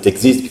doesn't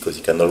exist, because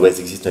it can always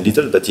exist a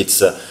little, but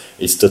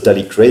it's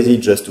totally crazy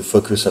just to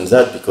focus on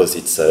that because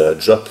it's a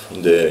drop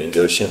in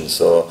the ocean.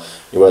 So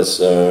he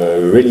was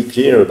really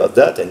clear about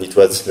that, and it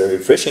was very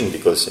refreshing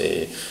because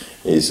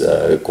he's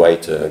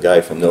quite a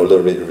guy from the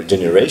older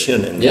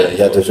generation, and he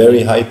had a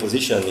very high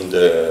position in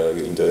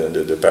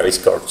the Paris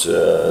court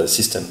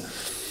system.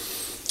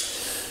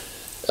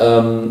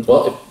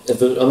 Well,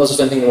 unless there's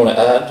anything you want to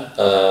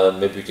add,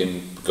 maybe we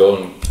can go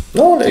and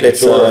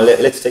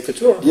let's take a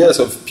tour. Yeah,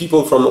 so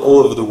people from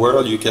all over the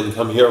world, you can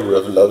come here. We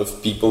have a lot of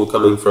people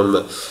coming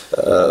from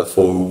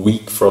for a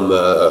week from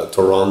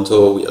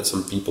Toronto. We had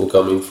some people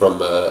coming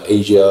from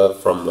Asia,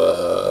 from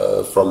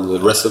the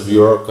rest of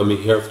Europe coming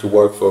here to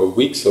work for a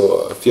week.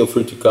 So feel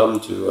free to come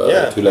to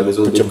La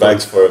Maison. Put your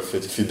bags for a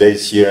few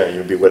days here, and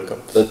you'll be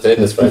welcome.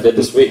 That's what I did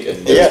this week,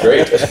 and it was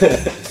great.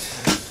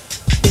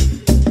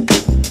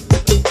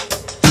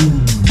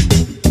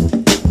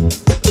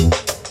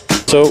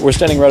 So we're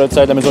standing right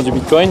outside La Maison du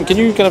Bitcoin. Can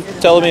you kind of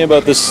tell me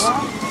about this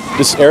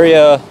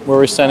area where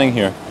we're standing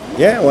here?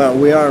 Yeah, well,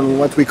 we are on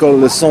what we call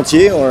the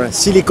Sentier, or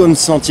Silicon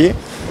Sentier,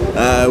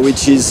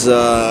 which is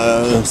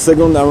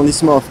second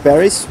arrondissement of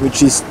Paris,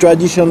 which is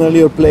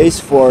traditionally a place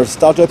for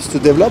startups to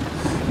develop,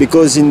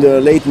 because in the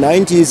late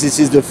 90s this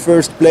is the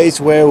first place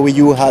where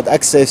you had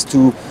access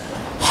to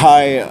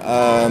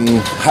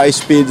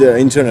high-speed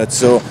internet.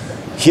 So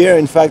here,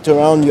 in fact,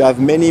 around you have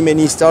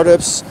many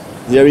startups.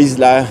 There is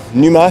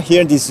Numa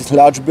here, this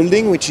large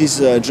building, which is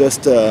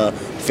just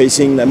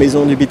facing La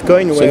Maison du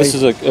Bitcoin. So this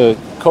is a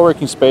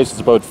co-working space.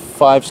 It's about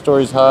 5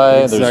 stories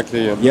high.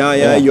 Exactly.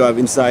 Yeah. You have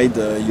inside,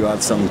 you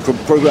have some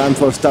program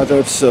for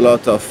startups, a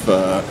lot of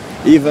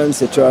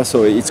events, etc.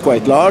 So it's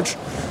quite large.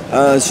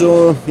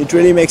 So it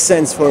really makes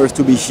sense for us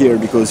to be here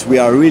because we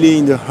are really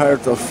in the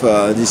heart of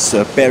this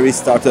Paris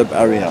startup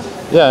area.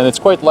 Yeah, and it's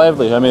quite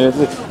lively. I mean,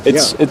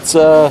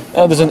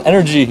 there's an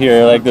energy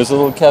here. Like there's a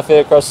little cafe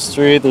across the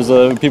street. There's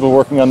people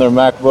working on their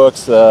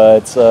MacBooks.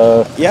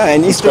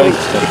 And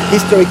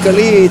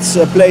historically, it's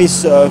a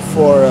place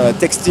for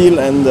textile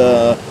and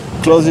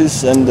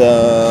clothes and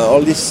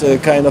all this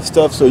kind of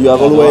stuff. So you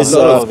have always a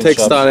lot of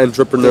textile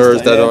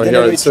entrepreneurs that are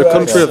here. It's a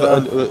country of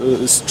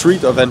a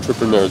street of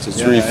entrepreneurs.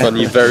 It's really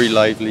funny, very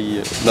lively,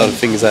 a lot of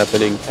things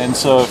happening. And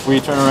so if we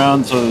turn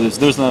around, so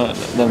there's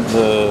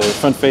the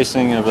front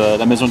facing of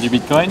La Maison du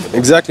Bitcoin.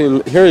 Exactly.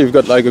 And here you've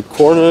got like a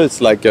corner. It's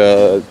like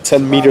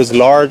 10 meters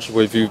large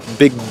with a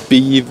big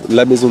B,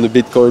 La Maison du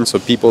Bitcoin, so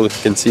people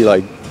can see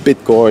like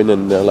Bitcoin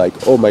and they're like,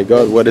 oh my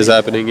god, what is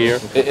happening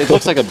here? It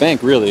looks like a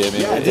bank, really. I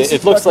mean,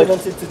 it looks like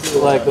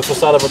the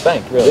facade of a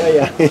bank, really.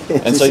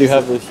 And so you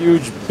have the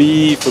huge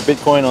B for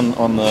Bitcoin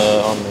on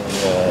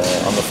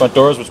the front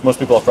doors, which most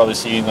people have probably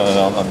seen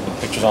on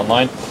pictures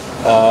online.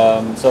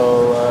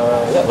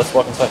 Let's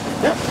walk inside.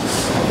 Yeah.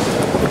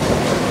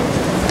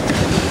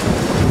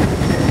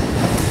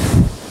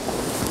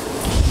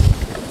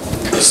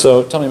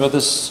 So tell me about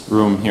this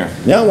room here.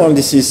 Yeah, well,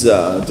 this is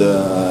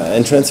the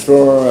entrance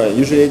floor.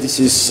 Usually this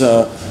is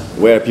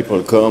where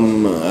people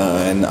come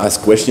and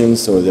ask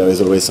questions, so there is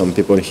always some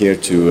people here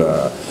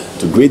to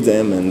greet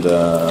them and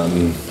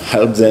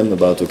help them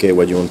about, okay,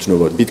 what you want to know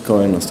about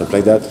Bitcoin and stuff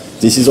like that.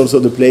 This is also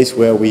the place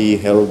where we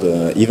held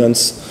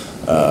events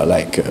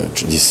like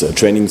this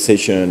training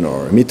session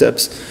or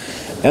meetups.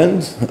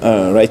 And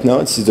right now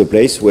this is the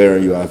place where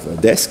you have a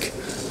desk.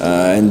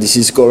 And this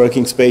is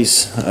co-working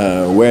space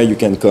where you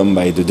can come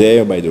by the day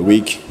or by the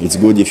week. It's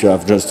good if you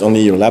have just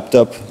only your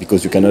laptop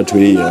because you cannot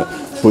really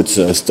put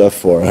stuff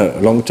for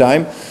a long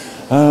time.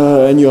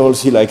 And you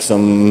also see like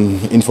some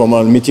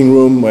informal meeting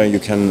room where you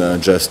can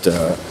just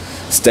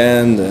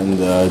stand and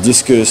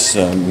discuss,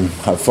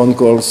 have phone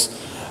calls.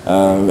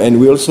 And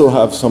we also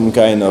have some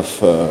kind of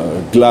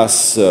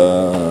glass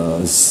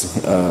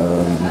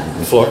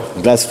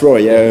floor,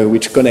 yeah,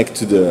 which connect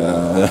to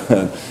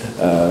the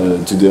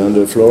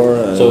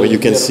underfloor, where you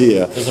can see.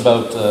 There's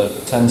about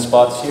 10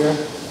 spots here.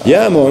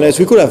 Yeah, more or less.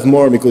 We could have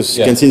more because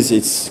you can see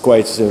it's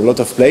quite a lot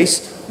of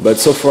place. But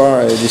so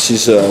far, this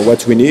is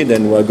what we need,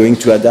 and we're going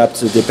to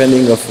adapt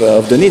depending of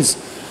the needs.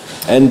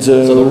 And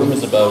so the room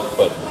is about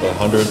what,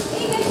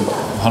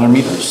 100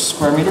 meters,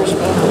 square meters?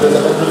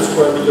 100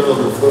 square meters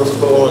on the first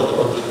floor.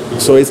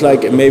 So it's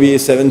like maybe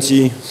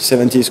 70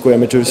 square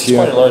meters it's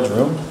here. It's quite a large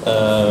room.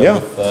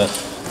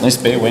 With, nice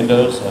bay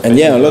windows. And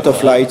yeah, a lot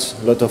of light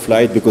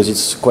because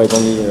it's quite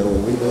only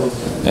windows.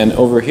 And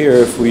over here,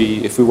 if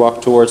we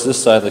walk towards this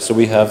side, like so,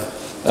 we have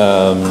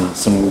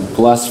some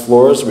glass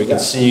floors where we can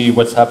see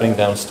what's happening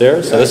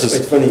downstairs. So this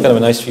is kind of a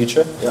nice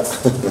feature. Yeah.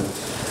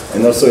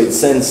 And also it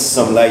sends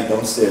some light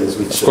downstairs,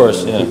 which of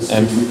course,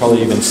 and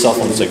probably even cell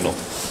phone signal.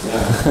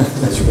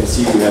 Yeah. As you can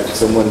see, we have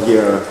someone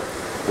here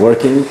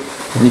working.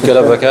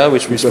 Nicolas Vaca,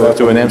 which we spoke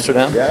to in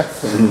Amsterdam. Yeah.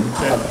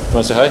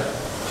 Want to say hi?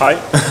 Hi.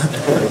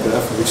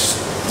 Which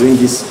doing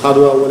this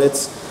hardware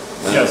wallets.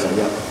 Yes.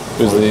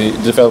 Who's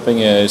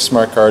developing a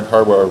smart card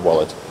hardware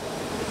wallet.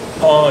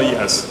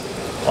 Yes.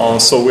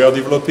 So we are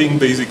developing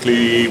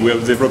basically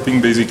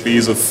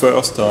the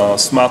first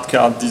smart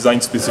card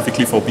designed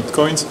specifically for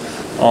Bitcoins,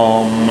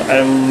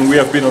 and we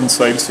have been on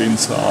sale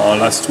since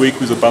last week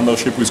with a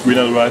partnership with Green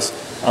Address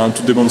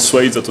to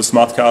demonstrate that a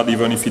smart card,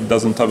 even if it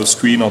doesn't have a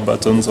screen or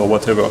buttons or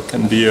whatever,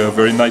 can be a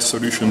very nice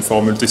solution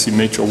for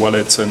multi-signature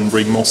wallets and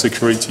bring more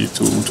security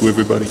to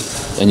everybody.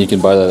 And you can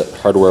buy that at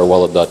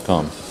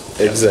hardwarewallet.com.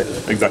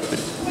 Exactly.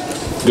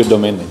 Good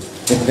domain name.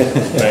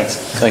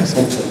 Thanks.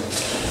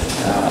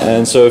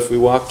 And so if we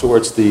walk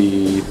towards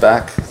the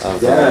back of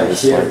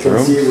this here large you can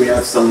room, see we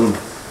have some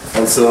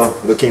also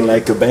looking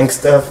like a bank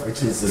stuff,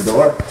 which is the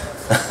door.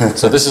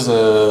 So this is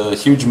a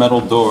huge metal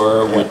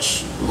door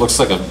which looks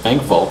like a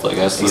bank vault, I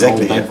guess.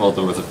 Exactly. An old bank vault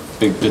with a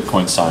big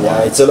Bitcoin sign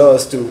on it. It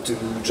allows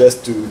us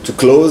to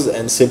close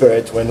and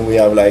separate when we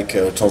have like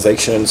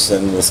transactions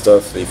and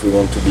stuff if we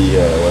want to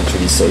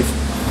be safe.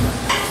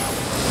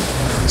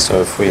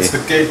 So if we It's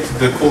the gate to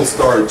the cold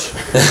storage.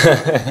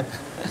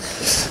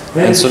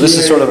 and so this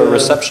is sort of a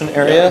reception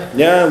area.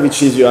 Yeah,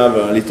 which is you have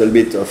a little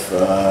bit of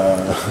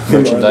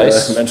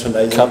Merchandise,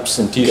 merchandise, cups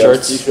and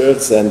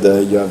t-shirts. and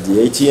you have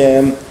the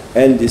ATM,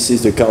 and this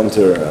is the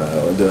counter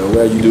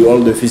where you do all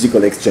the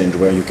physical exchange,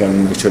 where you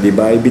can actually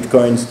buy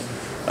bitcoins,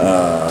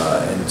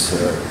 and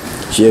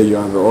here you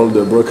have all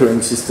the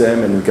brokering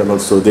system, and you can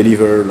also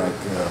deliver like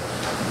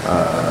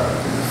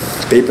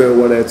paper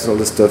wallets, all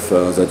the stuff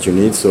that you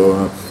need.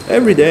 So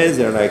every day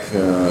there are like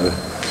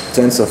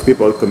tens of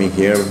people coming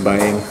here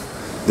buying.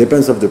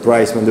 Depends of the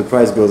price. When the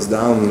price goes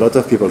down, a lot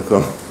of people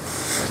come.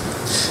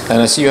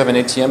 And I see you have an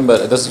ATM, but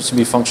it doesn't seem to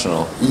be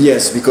functional.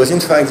 Yes, because in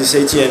fact this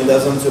ATM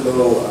doesn't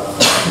allow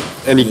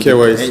Any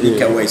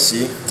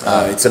KYC.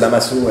 It's a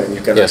Lamassu, and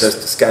you can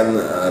just scan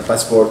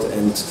passport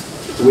and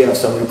we have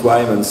some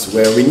requirements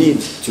where we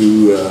need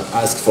to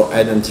ask for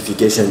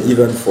identification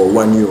even for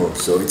 €1.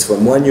 So it's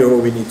from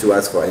 €1 we need to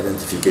ask for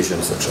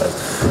identification such as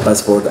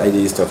passport,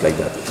 ID, stuff like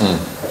that.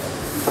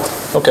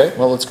 Okay,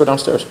 well, let's go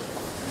downstairs.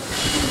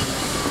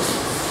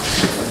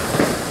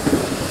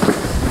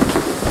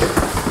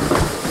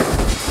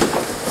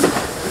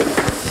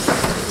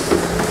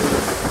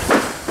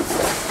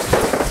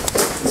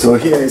 So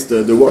here is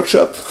the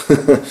workshop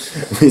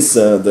with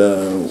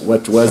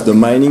what was the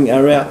mining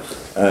area,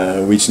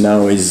 which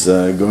now is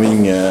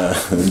going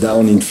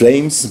down in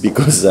flames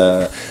because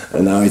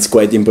now it's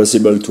quite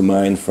impossible to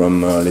mine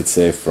from, let's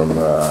say, from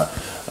a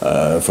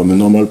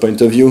normal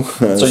point of view.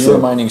 So you were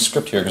mining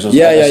script here because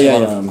there's a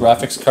lot of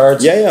graphics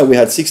cards. Yeah, we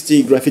had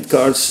 60 graphic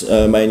cards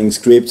mining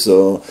script.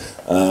 So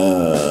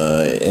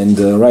and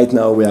right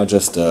now we are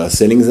just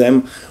selling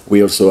them.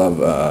 We also have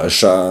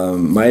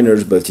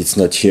miners, but it's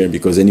not here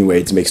because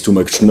anyway it makes too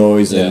much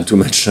noise and too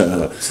much.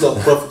 It's not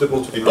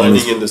profitable to be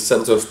mining in the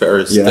center of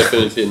Paris. Yeah.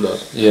 Definitely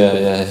not.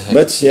 Yeah.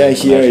 But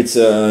here it's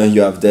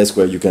you have desk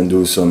where you can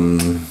do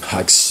some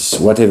hacks,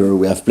 whatever.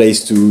 We have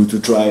place to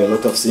try a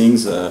lot of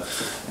things.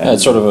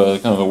 It's sort of a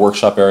kind of a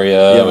workshop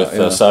area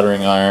with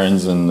soldering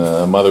irons and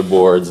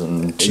motherboards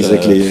and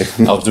exactly.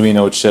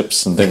 Arduino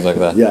chips and things like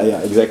that.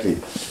 Yeah, exactly.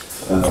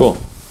 Cool.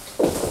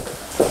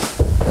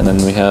 And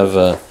then we have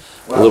a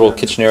little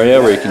kitchen area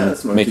where you can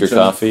make your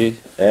coffee.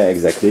 Yeah,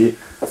 exactly.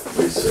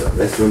 With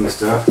restroom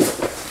stuff.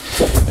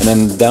 And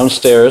then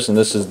downstairs, and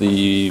this is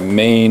the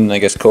main, I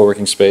guess,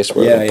 co-working space,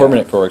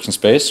 permanent co-working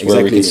space,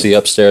 where we can see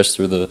upstairs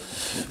through the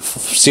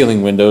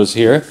ceiling windows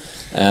here.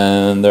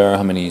 And there are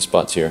how many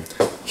spots here?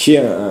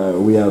 Here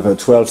we have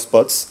 12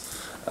 spots.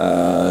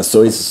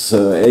 So it's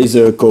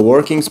either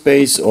co-working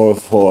space or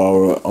for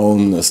our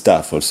own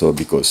staff also,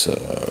 because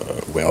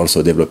we're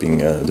also developing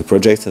the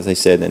project, as I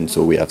said, and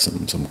so we have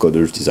some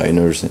coders,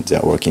 designers, and they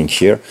are working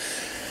here.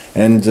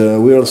 And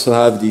we also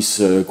have this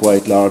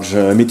quite large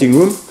meeting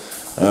room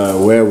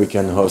where we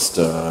can host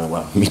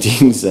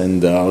meetings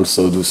and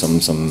also do some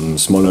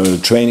smaller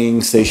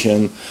training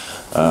session.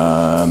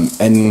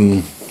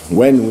 And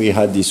when we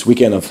had this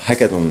weekend of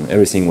hackathon,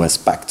 everything was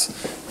packed.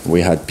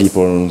 We had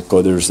people,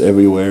 coders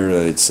everywhere.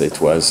 It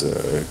was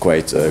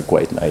quite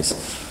nice.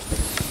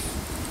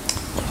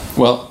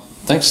 Well,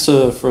 thanks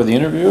for the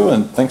interview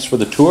and thanks for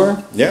the tour.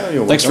 Yeah,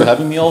 you're welcome. Thanks for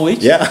having me all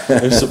week. Yeah,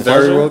 it was a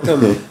pleasure. Very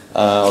welcome.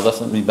 I'll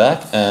definitely be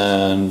back.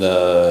 And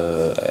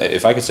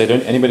if I could say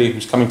to anybody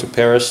who's coming to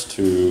Paris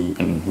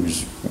and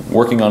who's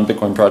working on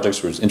Bitcoin projects,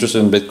 who's interested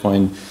in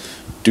Bitcoin,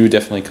 do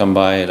definitely come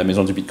by La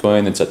Maison du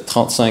Bitcoin. It's at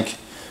 35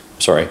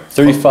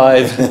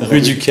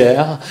 Rue du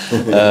Caire,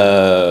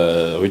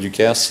 Rue du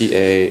Caire,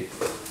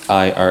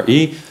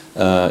 C-A-I-R-E.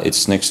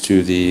 It's next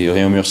to the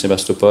Réaumur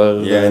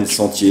Sébastopol. Yeah, and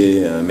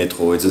Sentier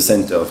Metro. It's the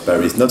center of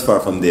Paris, not far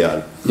from the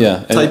Halles.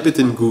 Yeah. Type it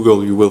in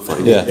Google, you will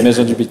find it. Yeah,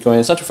 Maison du Bitcoin.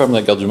 It's not too far from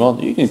la Gare du Nord.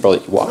 You can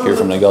probably walk here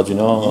from la Gare du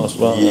Nord as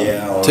well.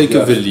 Yeah. Take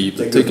a Velib,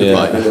 take a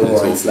bike.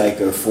 It's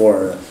like a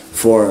four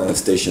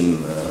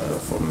station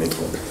from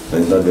Metro.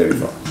 It's not very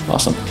far.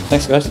 Awesome.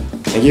 Thanks, guys.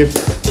 Thank you.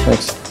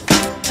 Thanks.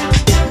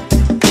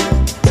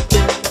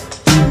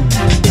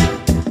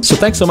 So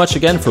thanks so much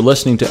again for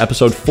listening to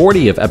episode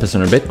 40 of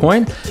Epicenter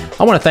Bitcoin.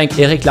 I want to thank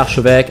Eric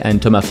Larchevêque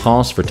and Thomas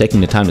France for taking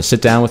the time to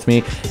sit down with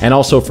me and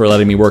also for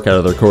letting me work out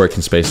of their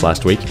co-working space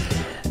last week.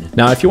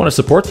 Now, if you want to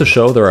support the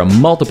show, there are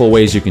multiple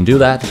ways you can do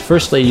that.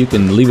 Firstly, you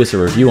can leave us a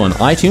review on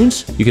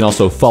iTunes. You can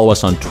also follow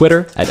us on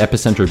Twitter at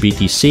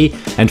EpicenterBTC.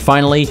 And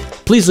finally,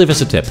 please leave us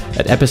a tip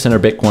at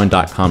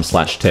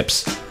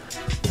epicenterbitcoin.com/tips.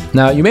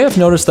 Now, you may have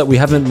noticed that we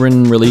haven't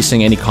been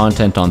releasing any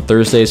content on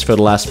Thursdays for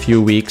the last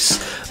few weeks,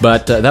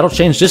 but that'll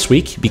change this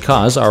week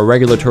because our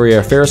regulatory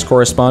affairs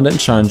correspondent,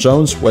 Sean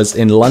Jones, was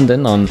in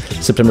London on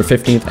September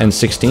 15th and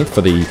 16th for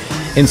the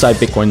Inside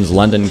Bitcoin's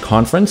London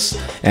conference.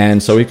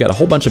 And so we've got a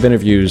whole bunch of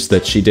interviews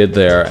that she did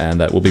there and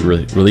that we'll be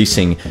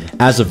releasing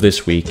as of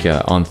this week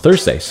on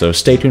Thursday. So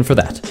stay tuned for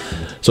that.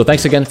 So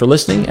thanks again for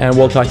listening, and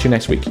we'll talk to you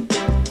next week.